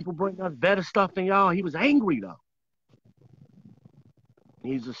white Hmm. people bring us better stuff than y'all. He was angry though.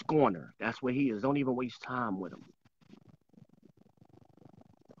 He's a scorner. That's what he is. Don't even waste time with him.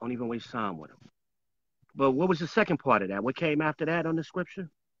 Don't even waste time with him. But what was the second part of that? What came after that on the scripture?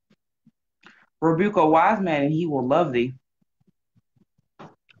 Rebuke a wise man, and he will love thee.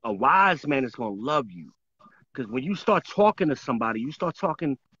 A wise man is gonna love you. Because when you start talking to somebody, you start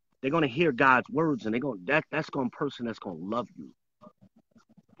talking, they're gonna hear God's words, and that's gonna person that's gonna love you.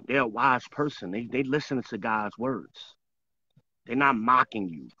 They're a wise person. They listen to God's words. They're not mocking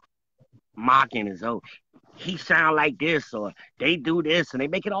you. Mocking is, oh, he sound like this, or they do this, and they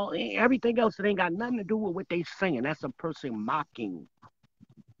make it all everything else that ain't got nothing to do with what they saying. That's a person mocking.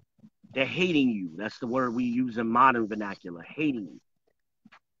 They're hating you. That's the word we use in modern vernacular, hating you.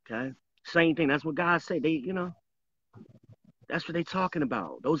 Okay? Same thing. That's what God say. That's what they talking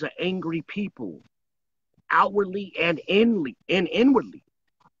about. Those are angry people, outwardly and inwardly.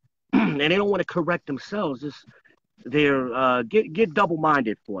 And they don't want to correct themselves. They're get double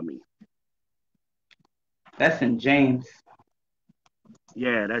minded for me. That's in James.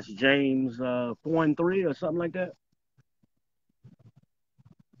 Yeah, that's James 4:3 or something like that.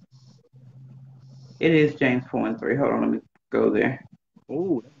 It is James 4:3. Hold on, let me go there.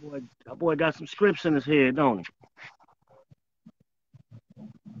 Oh, that boy got some scripts in his head, don't he?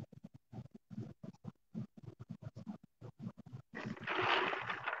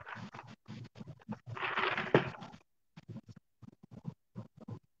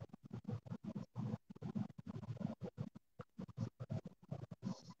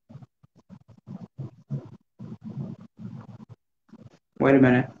 Wait a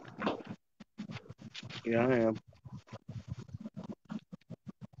minute. Yeah, I am.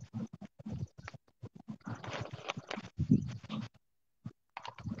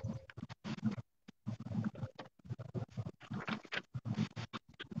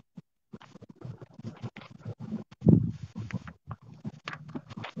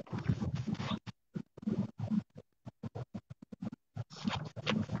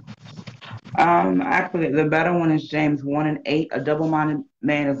 Actually, the better one is James 1:8. A double-minded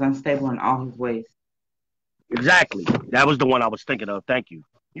man is unstable in all his ways. Exactly. That was the one I was thinking of. Thank you.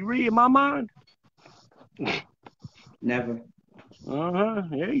 You read my mind? Never. Uh-huh.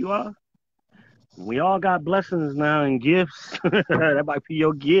 Here you are. We all got blessings now and gifts. That might be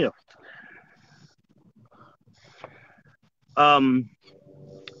your gift. Um,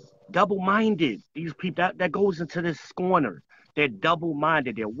 double-minded. These people that goes into this scorner. They're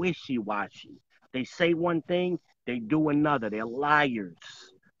double-minded. They're wishy-washy. They say one thing, they do another. They're liars.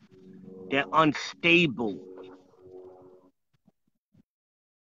 They're unstable.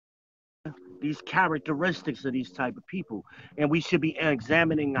 these characteristics of these type of people. And we should be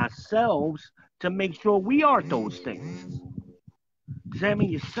examining ourselves to make sure we aren't those things. Examine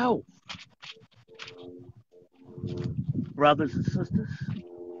yourself, brothers and sisters.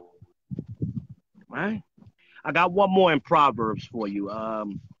 Right? I got one more in Proverbs for you.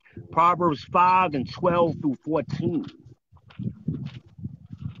 Proverbs 5 and 12 through 14.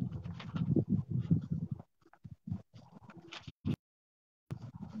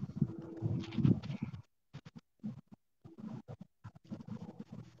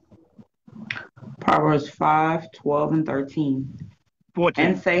 Proverbs 5, 12, and 13. 14.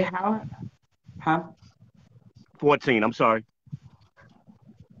 And say how, huh? 14, I'm sorry.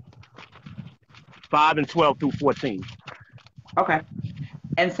 5 and 12 through 14. Okay.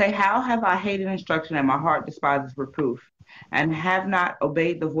 And say, how have I hated instruction, and my heart despises reproof, and have not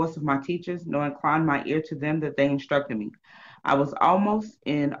obeyed the voice of my teachers, nor inclined my ear to them that they instructed me. I was almost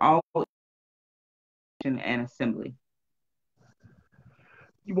in all and assembly.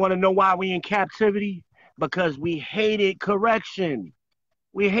 You want to know why we in captivity? Because we hated correction.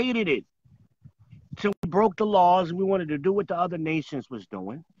 We hated it. Till we broke the laws and we wanted to do what the other nations was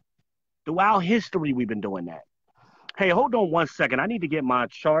doing. Throughout history, we've been doing that. Hey, hold on 1 second. I need to get my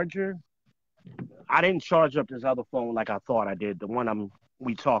charger. I didn't charge up this other phone like I thought I did. The one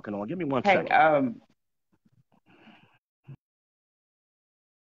we talking on. Give me 1 Hey, second.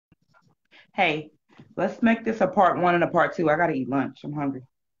 hey, let's make this a part 1 and a part 2. I gotta eat lunch. I'm hungry.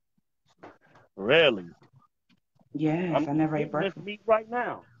 Really? Yes, I never ate This breakfast. meat right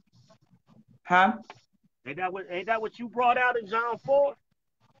now. Huh? Ain't that what you brought out in John 4?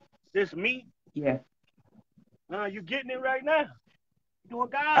 This meat? Yeah. You getting it right now. You're doing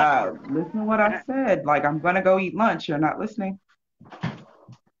God's work. Listen to what I said. Like, I'm gonna go eat lunch. You're not listening.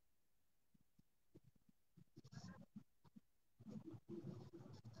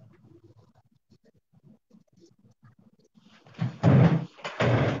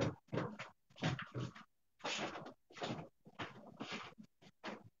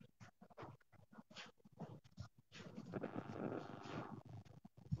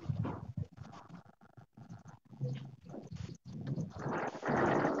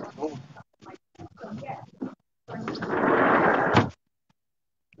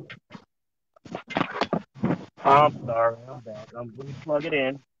 I'm sorry. I'm back. I'm going to plug it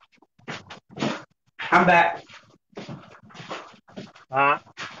in. I'm back. Huh?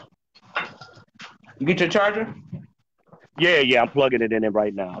 You get your charger? Yeah. I'm plugging it in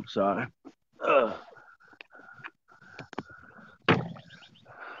right now. I'm sorry.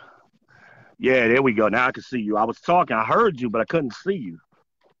 Yeah, there we go. Now I can see you. I was talking. I heard you, but I couldn't see you.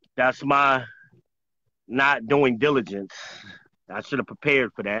 That's my not doing diligence. I should have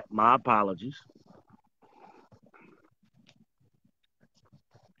prepared for that. My apologies.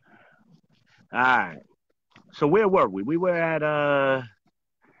 All right. So where were we? We were at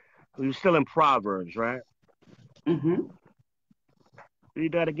we were still in Proverbs, right? Mm-hmm.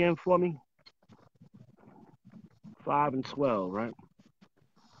 Read that again for me. 5 and 12, right?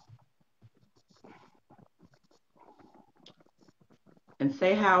 And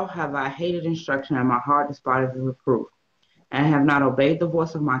say, how have I hated instruction, and my heart despises reproof, and have not obeyed the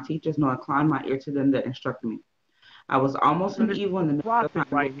voice of my teachers, nor inclined my ear to them that instructed me. I was almost So in this is evil a in the midst of prophet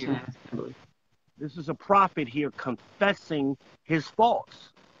right congregation here. and assembly. This is a prophet here confessing his faults.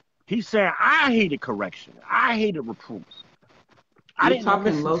 He said, I hated correction. I hated reproofs. I You're didn't talking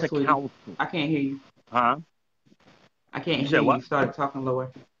listen low, to sweetie. counsel. I can't hear you. Huh? I can't You hear said you. what? You started talking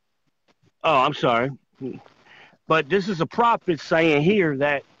lower. Oh, I'm sorry. But this is a prophet saying here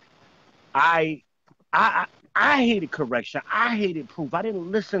that I I I hated correction. I hated proof. I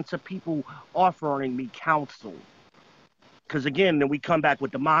didn't listen to people offering me counsel. Because again, then we come back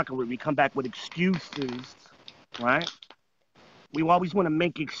with the mockery. We come back with excuses, right? We always want to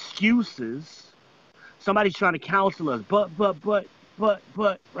make excuses. Somebody's trying to counsel us, but,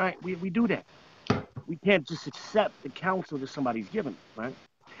 right? We do that. We can't just accept the counsel that somebody's giving, right?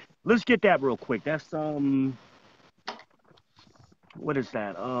 Let's get that real quick. That's what is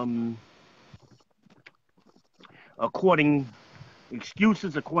that? According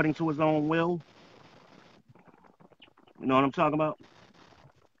excuses according to his own will. You know what I'm talking about?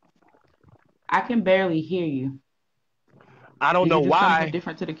 I can barely hear you. I don't Did know you do something why.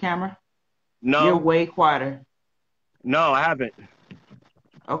 different to the camera? You're No, way quieter. no, I haven't.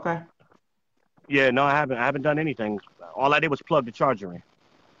 Okay. Yeah, no, I haven't. I haven't done anything. All I did was plug the charger in.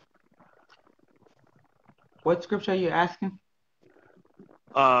 What scripture are you asking?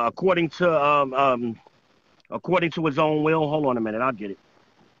 Uh, according to um um according to his own will. Hold on a minute, I'll get it.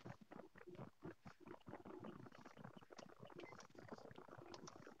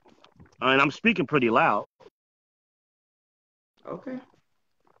 And I'm speaking pretty loud. Okay.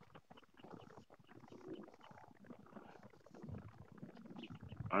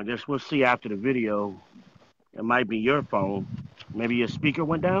 I guess we'll see after the video. It might be your phone. Maybe your speaker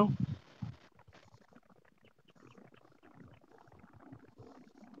went down?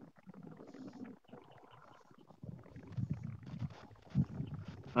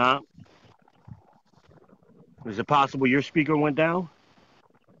 Huh? Is it possible your speaker went down?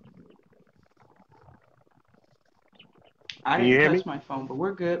 I Can you didn't hear me? touch my phone, but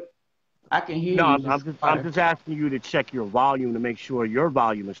we're good. I can hear No, you, I'm just just I'm water. just asking you to check your volume to make sure your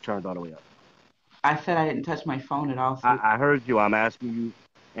volume is turned all the way up. I said I didn't touch my phone at all, so I heard you. I'm asking you.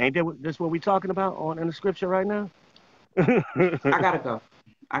 Ain't that this what we talking about on in the scripture right now? I gotta go.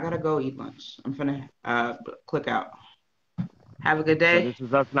 I gotta go eat lunch. I'm finna click out. Have a good So day. this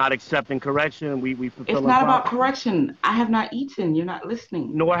is us not accepting correction. We It's fulfilling not about prophecy. correction. I have not eaten. You're not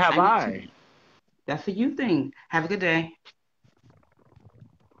listening. Nor have I need to I. eat. That's a you thing. Have a good day.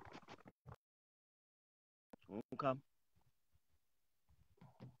 Okay.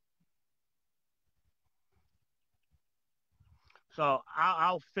 So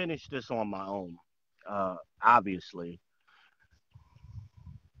I'll finish this on my own. Obviously.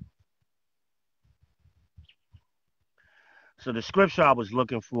 So the scripture I was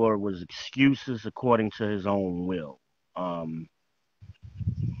looking for was excuses according to his own will. Um,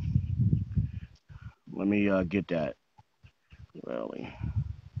 Let me get that. Really.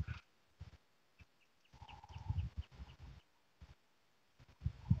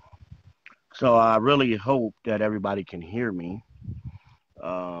 So I really hope that everybody can hear me.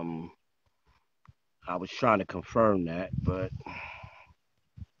 Um, I was trying to confirm that, but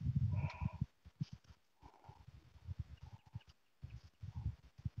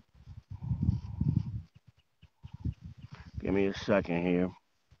give me a second here.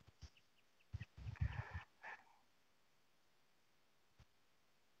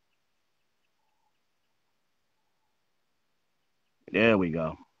 There we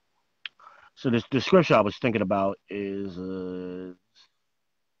go. So this the scripture I was thinking about is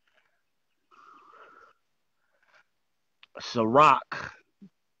Sirach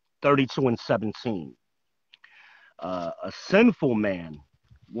 32:17. A sinful man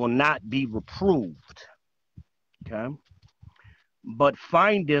will not be reproved, okay, but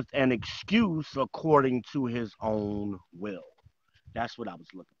findeth an excuse according to his own will. That's what I was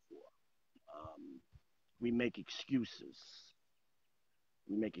looking for. We make excuses.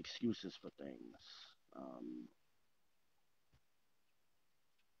 We make excuses for things. Um,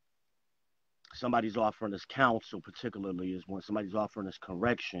 Somebody's offering us counsel, particularly is when somebody's offering us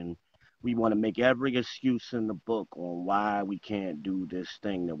correction. We want to make every excuse in the book on why we can't do this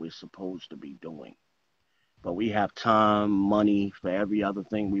thing that we're supposed to be doing. But we have time, money for every other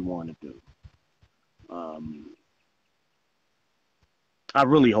thing we want to do. Um, I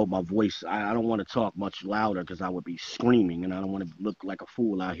really hope my voice, I don't want to talk much louder because I would be screaming and I don't want to look like a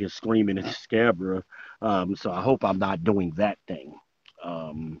fool out here screaming at Scarborough. So I hope I'm not doing that thing.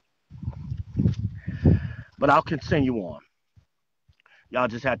 Um, but I'll continue on. Y'all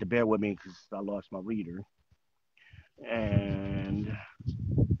just had to bear with me because I lost my reader. And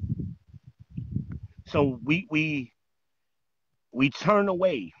so we turn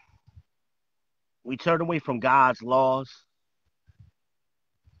away. We turn away from God's laws.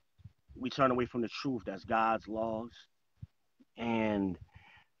 We turn away from the truth that's God's laws. And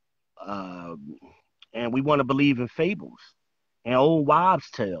um, and we want to believe in fables and old wives'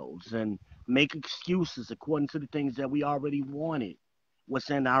 tales and make excuses according to the things that we already wanted, what's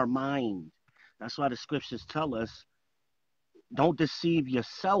in our mind. That's why the scriptures tell us don't deceive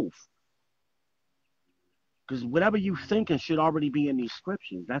yourself. Because whatever you thinking should already be in these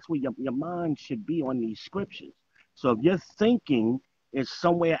scriptures. That's where your mind should be on these scriptures. So if your thinking is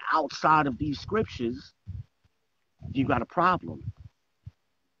somewhere outside of these scriptures, you got a problem.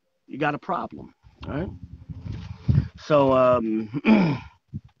 You got a problem. All right. So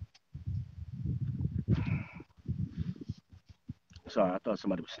sorry, I thought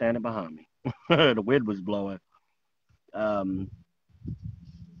somebody was standing behind me. The wind was blowing. Um,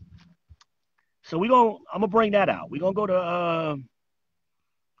 so I'm gonna bring that out. We're gonna go to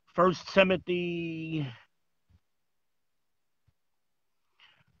First Timothy.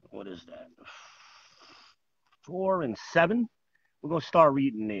 What is that? 4 and 7. We're gonna start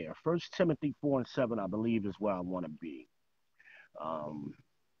reading there. First Timothy 4 and 7, I believe, is where I want to be. Um,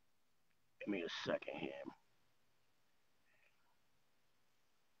 Give me a second here,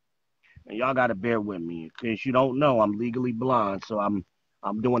 and y'all gotta bear with me. In case you don't know, I'm legally blind, so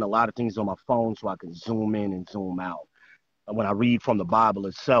I'm doing a lot of things on my phone so I can zoom in and zoom out. when I read from the Bible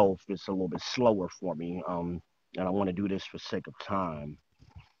itself, it's a little bit slower for me. And I want to do this for sake of time.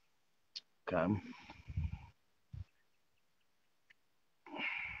 Okay.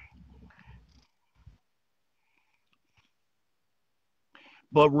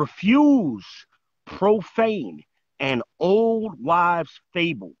 But refuse profane and old wives'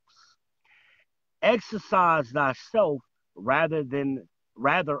 fables. Exercise thyself rather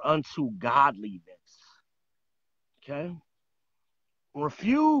unto godliness. Okay?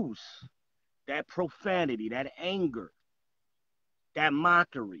 Refuse that profanity, that anger, that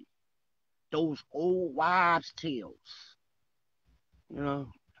mockery, those old wives' tales. You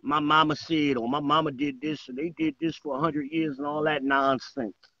know, my mama said, or my mama did this, and they did this for 100 years, and all that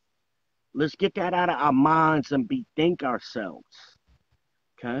nonsense. Let's get that out of our minds and bethink ourselves.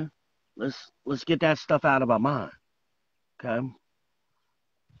 Okay, let's get that stuff out of our mind. Okay,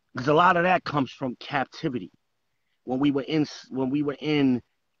 because a lot of that comes from captivity. When we were in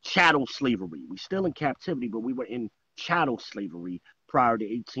chattel slavery, we still in captivity, but we were in chattel slavery prior to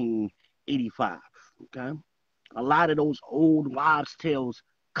 1885. Okay, a lot of those old wives' tales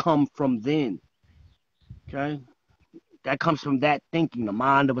come from then. Okay, that comes from that thinking, the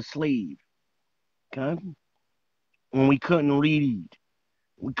mind of a slave. Okay, when we couldn't read,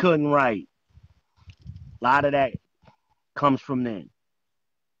 we couldn't write. A lot of that comes from then.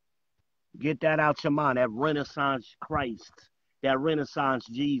 Get that out your mind. That Renaissance Christ, that Renaissance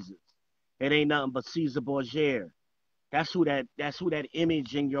Jesus. It ain't nothing but Caesar Borgia. That's who that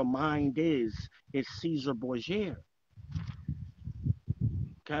image in your mind is. It's Caesar Borgia.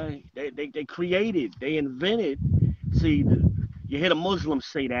 Okay? They created, they invented. See, you hear the Muslims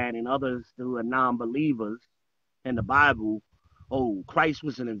say that and others who are non-believers in the Bible, oh, Christ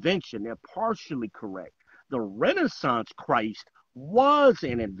was an invention. They're partially correct. The Renaissance Christ was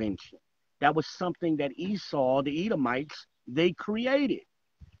an invention. That was something that Esau, the Edomites, they created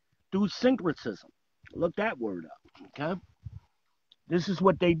through syncretism. Look that word up. Okay? This is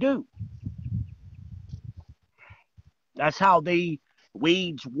what they do. That's how they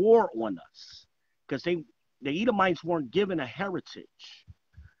wage war on us. Because the Edomites weren't given a heritage.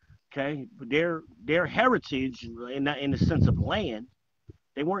 Okay? But their heritage in the sense of land,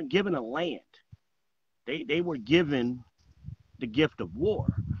 they weren't given a land. They were given the gift of war.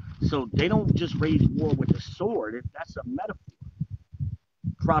 So they don't just wage war with the sword. That's a metaphor.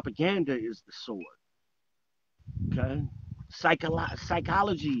 Propaganda is the sword. Okay?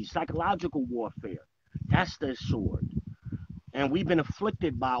 Psychological warfare. That's the sword. And we've been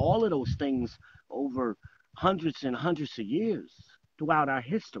afflicted by all of those things over hundreds and hundreds of years throughout our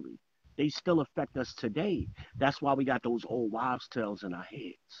history. They still affect us today. That's why we got those old wives' tales in our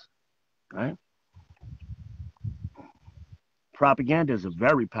heads. Right? Propaganda is a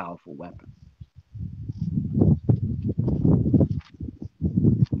very powerful weapon.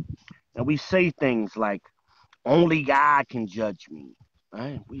 And we say things like, only God can judge me.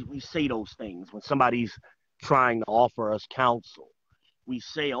 Right? We say those things when somebody's trying to offer us counsel. We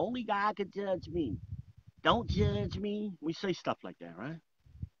say, only God can judge me. Don't judge me. We say stuff like that, right?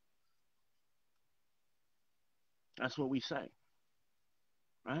 That's what we say,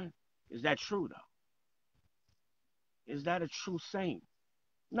 right? Is that true, though? Is that a true saying?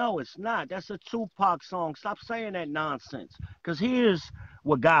 No, it's not. That's a Tupac song. Stop saying that nonsense. Because here's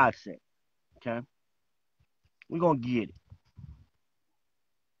what God said, okay? We're going to get it.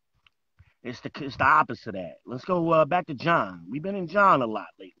 It's the opposite of that. Let's go back to John. We've been in John a lot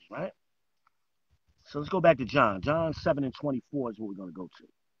lately, right? So let's go back to John. John 7 and 24 is what we're going to go to.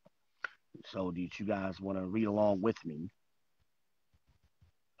 So that you guys want to read along with me.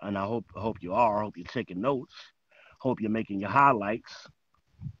 And I hope you are. I hope you're taking notes. Hope you're making your highlights.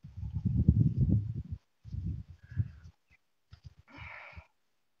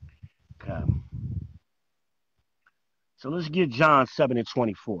 Okay. So let's get John 7 and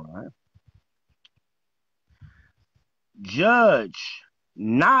 24, all right? Judge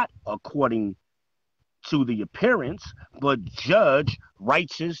not according to the appearance, but judge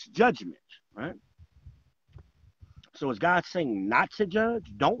righteous judgment, right? So is God saying not to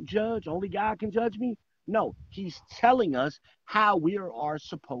judge? Don't judge. Only God can judge me? No, he's telling us how we are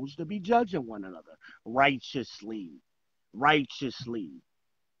supposed to be judging one another righteously, righteously,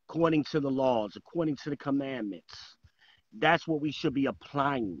 according to the laws, according to the commandments. That's what we should be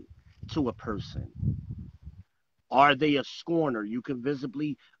applying to a person. Are they a scorner? You can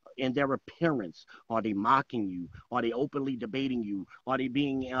visibly, in their appearance, are they mocking you? Are they openly debating you? Are they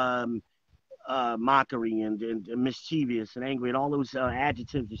being mockery and mischievous and angry and all those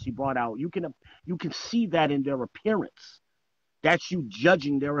adjectives that she brought out? You can see that in their appearance. That's you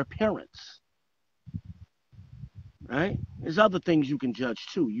judging their appearance, right? There's other things you can judge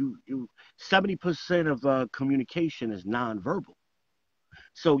too. 70% of communication is nonverbal.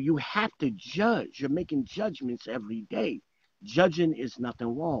 So you have to judge. You're making judgments every day. Judging is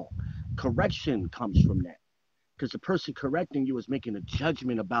nothing wrong. Correction comes from that. Because the person correcting you is making a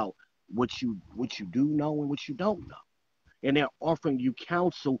judgment about what you do know and what you don't know. And they're offering you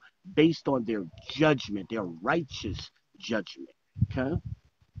counsel based on their judgment, their righteous judgment. Okay?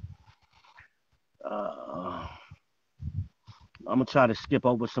 Uh, I'm gonna try to skip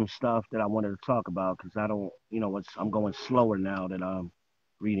over some stuff that I wanted to talk about because I don't, I'm going slower now that I'm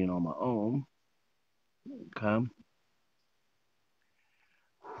reading on my own. Okay,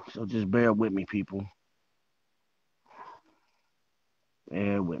 so just bear with me, people.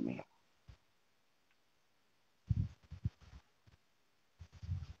 Bear with me.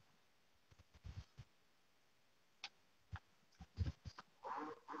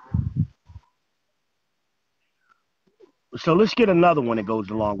 So let's get another one that goes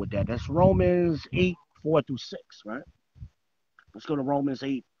along with that. That's Romans 8:4-6, right? Let's go to Romans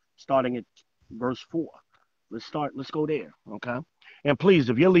 8, starting at verse 4. Let's go there, okay? And please,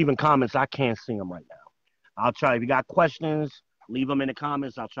 if you're leaving comments, I can't see them right now. I'll try. If you got questions, leave them in the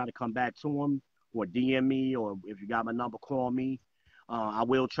comments. I'll try to come back to them or DM me, or if you got my number, call me. I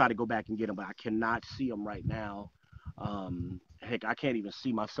will try to go back and get them, but I cannot see them right now. Heck, I can't even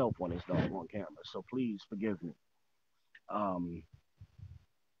see myself on this doggone camera. So please forgive me. Um,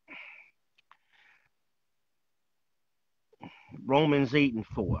 Romans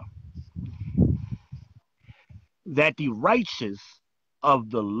 8:4. That the righteous of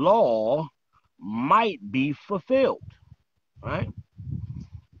the law might be fulfilled, right?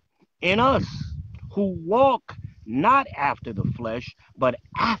 In us who walk not after the flesh, but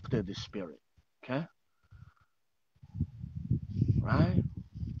after the spirit. Okay? Right?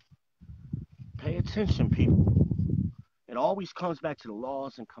 Pay attention, people. It always comes back to the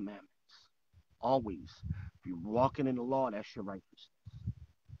laws and commandments. Always. If you're walking in the law, that's your righteousness.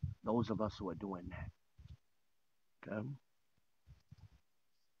 Those of us who are doing that. Okay?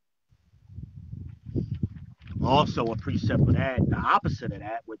 Also, a precept for that, the opposite of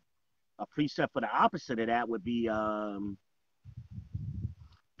that would, a precept for the opposite of that would be don't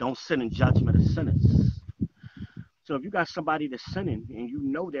sin in judgment of sinners. So if you got somebody that's sinning and you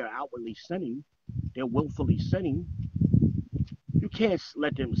know they're outwardly sinning, they're willfully sinning, you can't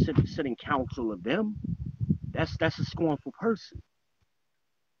let them sit in counsel of them. That's a scornful person.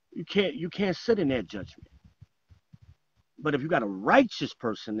 You can't sit in their judgment. But if you got a righteous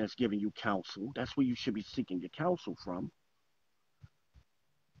person that's giving you counsel, that's where you should be seeking your counsel from.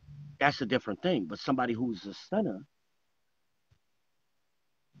 That's a different thing. But somebody who's a sinner,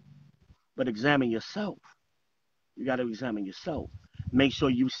 but examine yourself. You got to examine yourself. Make sure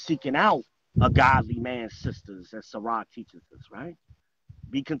you seeking out a godly man, sisters, as Sirach teaches us, right?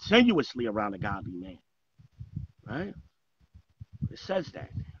 Be continuously around a godly man, right? It says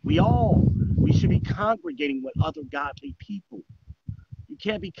that. We should be congregating with other godly people. You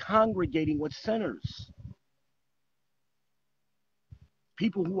can't be congregating with sinners.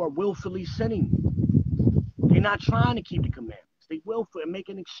 People who are willfully sinning. They're not trying to keep the commandments. They willfully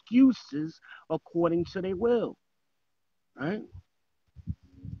making excuses according to their will, right?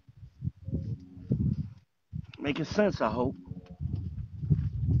 Making sense, I hope.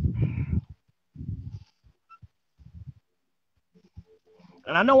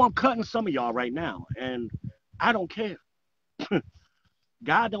 And I know I'm cutting some of y'all right now, and I don't care.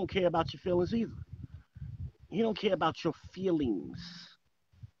 God don't care about your feelings either. He don't care about your feelings.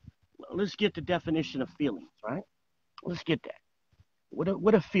 Let's get the definition of feelings, right? Let's get that.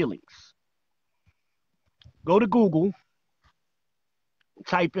 What are feelings? Go to Google,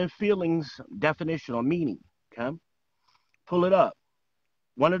 type in feelings definition or meaning, okay? Pull it up.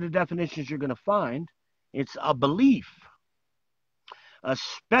 One of the definitions you're going to find, it's a belief,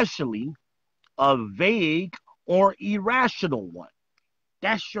 especially a vague or irrational one.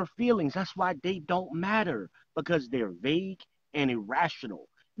 That's your feelings. That's why they don't matter, because they're vague and irrational.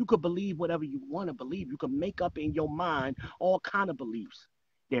 You could believe whatever you want to believe. You can make up in your mind all kind of beliefs.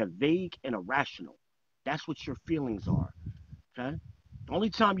 They're vague and irrational. That's what your feelings are. Okay? The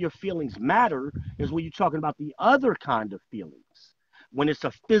only time your feelings matter is when you're talking about the other kind of feelings. When it's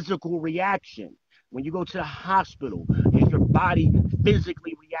a physical reaction. When you go to the hospital, is your body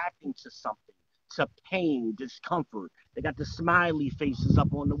physically reacting to something? To pain, discomfort. They got the smiley faces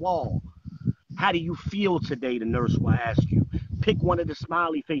up on the wall. How do you feel today? The nurse will ask you. Pick one of the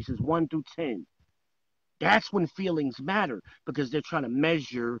smiley faces, 1 through 10. That's when feelings matter, because they're trying to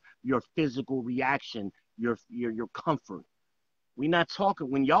measure your physical reaction, your comfort. We're not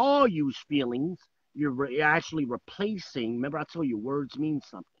talking when y'all use feelings. You're actually replacing. Remember, I told you words mean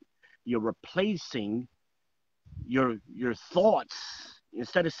something. You're replacing your thoughts.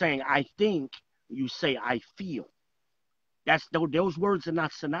 Instead of saying I think, you say I feel. Those words are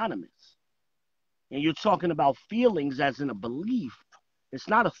not synonymous. And you're talking about feelings as in a belief. It's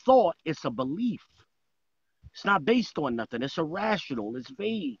not a thought, it's a belief. It's not based on nothing. It's irrational. It's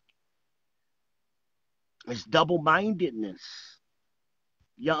vague. It's double-mindedness.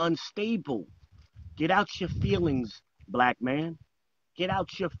 You're unstable. Get out your feelings, black man. Get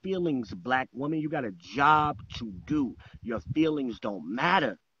out your feelings, black woman. You got a job to do. Your feelings don't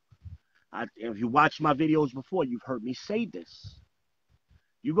matter. If you watched my videos before, you've heard me say this.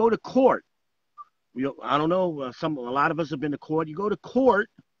 You go to court. I don't know. A lot of us have been to court. You go to court.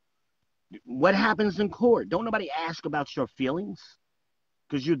 What happens in court? Don't nobody ask about your feelings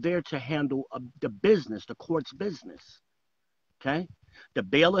because you're there to handle the business, the court's business. Okay? The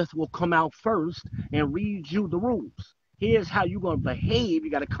bailiff will come out first and read you the rules. Here's how you're going to behave.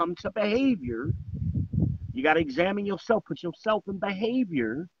 You got to come to behavior. You got to examine yourself, put yourself in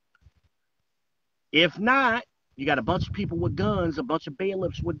behavior. If not, you got a bunch of people with guns, a bunch of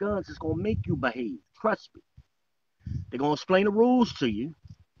bailiffs with guns. It's going to make you behave. Trust me. They're going to explain the rules to you.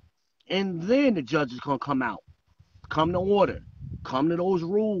 And then the judge is going to come out. Come to order. Come to those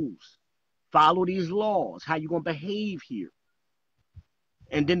rules. Follow these laws. How you going to behave here.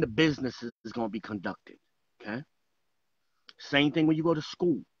 And then the business is going to be conducted. Okay? Same thing when you go to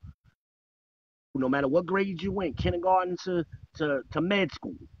school. No matter what grade you in, kindergarten to med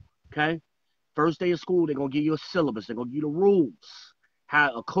school. Okay? First day of school, they're going to give you a syllabus. They're going to give you the rules.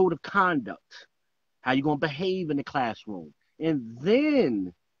 A code of conduct. How you going to behave in the classroom. And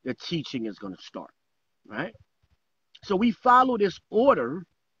then the teaching is going to start. Right? So we follow this order.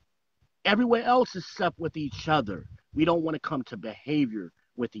 Everywhere else is set with each other. We don't want to come to behavior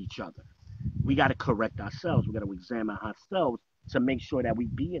with each other. We got to correct ourselves. We got to examine ourselves to make sure that we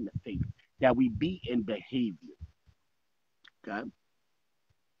be in the faith, that we be in behavior. Okay?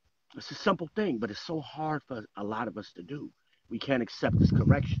 It's a simple thing, but it's so hard for a lot of us to do. We can't accept this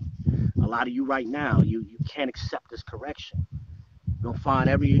correction. A lot of you right now, you can't accept this correction. You'll find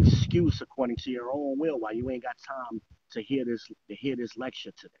every excuse according to your own will why you ain't got time to hear this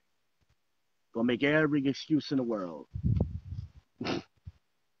lecture today. Gonna make every excuse in the world. All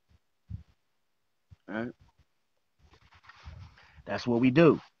right? That's what we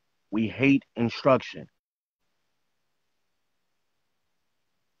do. We hate instruction.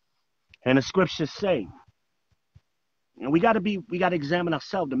 And the scriptures say, and we gotta examine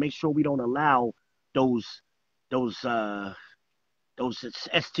ourselves to make sure we don't allow those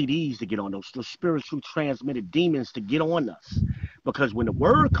STDs to get on those spiritually transmitted demons to get on us. Because when the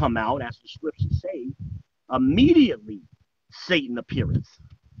word come out, as the scriptures say, immediately Satan appeareth.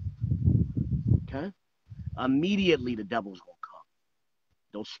 Okay? Immediately the devil's gonna come.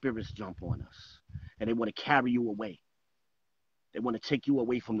 Those spirits jump on us. And they want to carry you away. They want to take you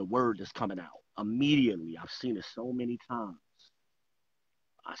away from the word that's coming out. Immediately. I've seen it so many times.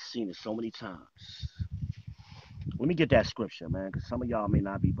 Let me get that scripture, man, because some of y'all may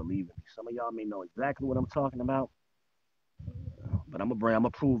not be believing me. Some of y'all may know exactly what I'm talking about. But I'm going to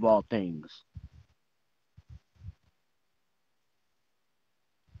prove all things.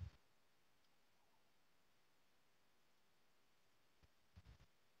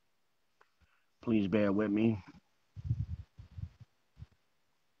 Please bear with me.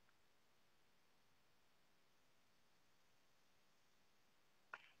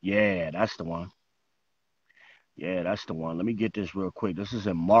 Yeah, that's the one. Let me get this real quick. This is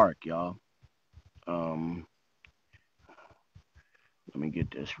in Mark, y'all. Let me get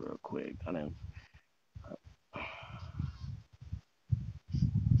this real quick.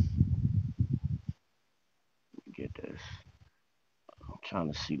 Get this. I'm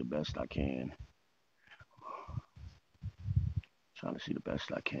trying to see the best I can.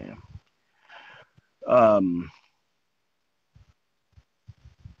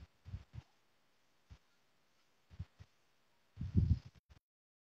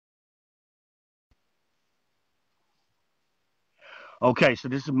 Okay, so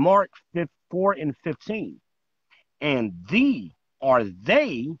this is Mark 4 and 15. And thee are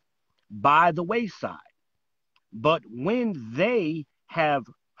they by the wayside. But when they have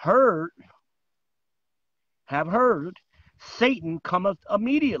heard, Satan cometh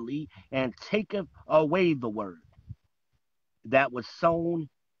immediately and taketh away the word that was sown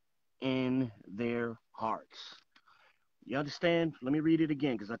in their hearts. You understand? Let me read it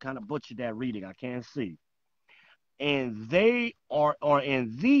again because I kind of butchered that reading. I can't see. And they are,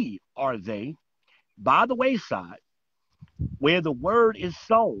 and thee are they by the wayside where the word is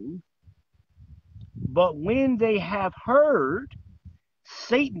sown, But when they have heard,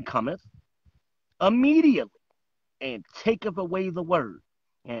 Satan cometh immediately and taketh away the word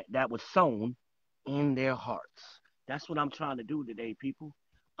and that was sown in their hearts. That's what I'm trying to do today, people.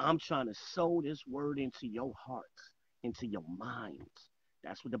 I'm trying to sow this word into your hearts, into your minds.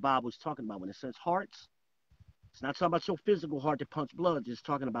 That's what the Bible is talking about when it says hearts. It's not talking about your physical heart to punch blood. It's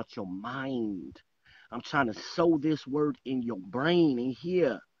talking about your mind. I'm trying to sow this word in your brain in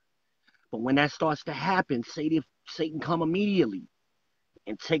here. But when that starts to happen, Satan come immediately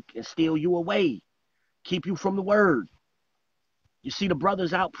and take and steal you away, keep you from the word. You see the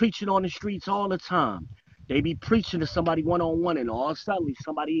brothers out preaching on the streets all the time. They be preaching to somebody one-on-one, and all suddenly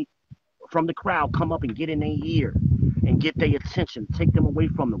somebody from the crowd come up and get in their ear and get their attention, take them away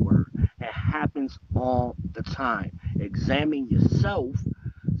from the word. It happens all the time. Examine yourself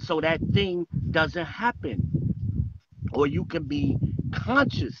so that thing doesn't happen, or you can be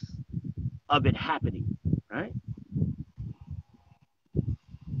conscious of it happening, right?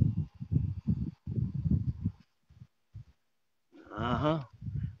 Uh-huh.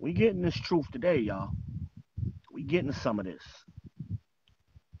 We getting this truth today, y'all. We getting some of this.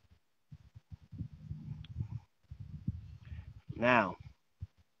 Now,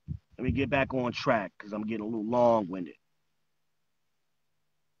 let me get back on track because I'm getting a little long-winded.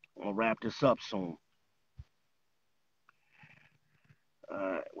 I'll wrap this up soon.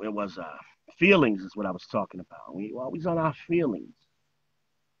 Where was I? Feelings is what I was talking about. We always on our feelings.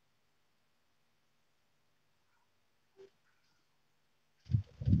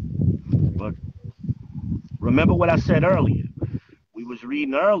 But remember what I said earlier. We was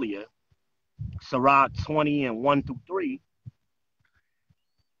reading earlier, Sirach 20 and 1 through 3.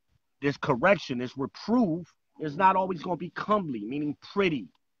 This correction, this reproof is not always going to be comely, meaning pretty.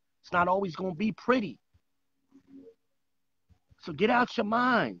 It's not always going to be pretty. So get out your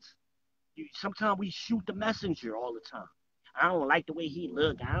minds. Sometimes we shoot the messenger all the time. I don't like the way he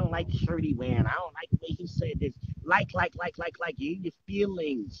looked. I don't like the shirt he wearing. I don't like the way he said this. Like. Your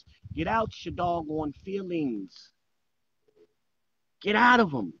feelings. Get out your doggone feelings. Get out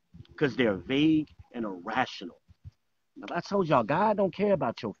of them because they're vague and irrational. Now, I told y'all, God don't care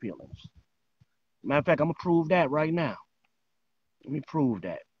about your feelings. Matter of fact, I'm going to prove that right now. Let me prove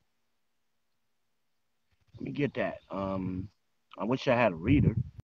that. Let me get that. I wish I had a reader.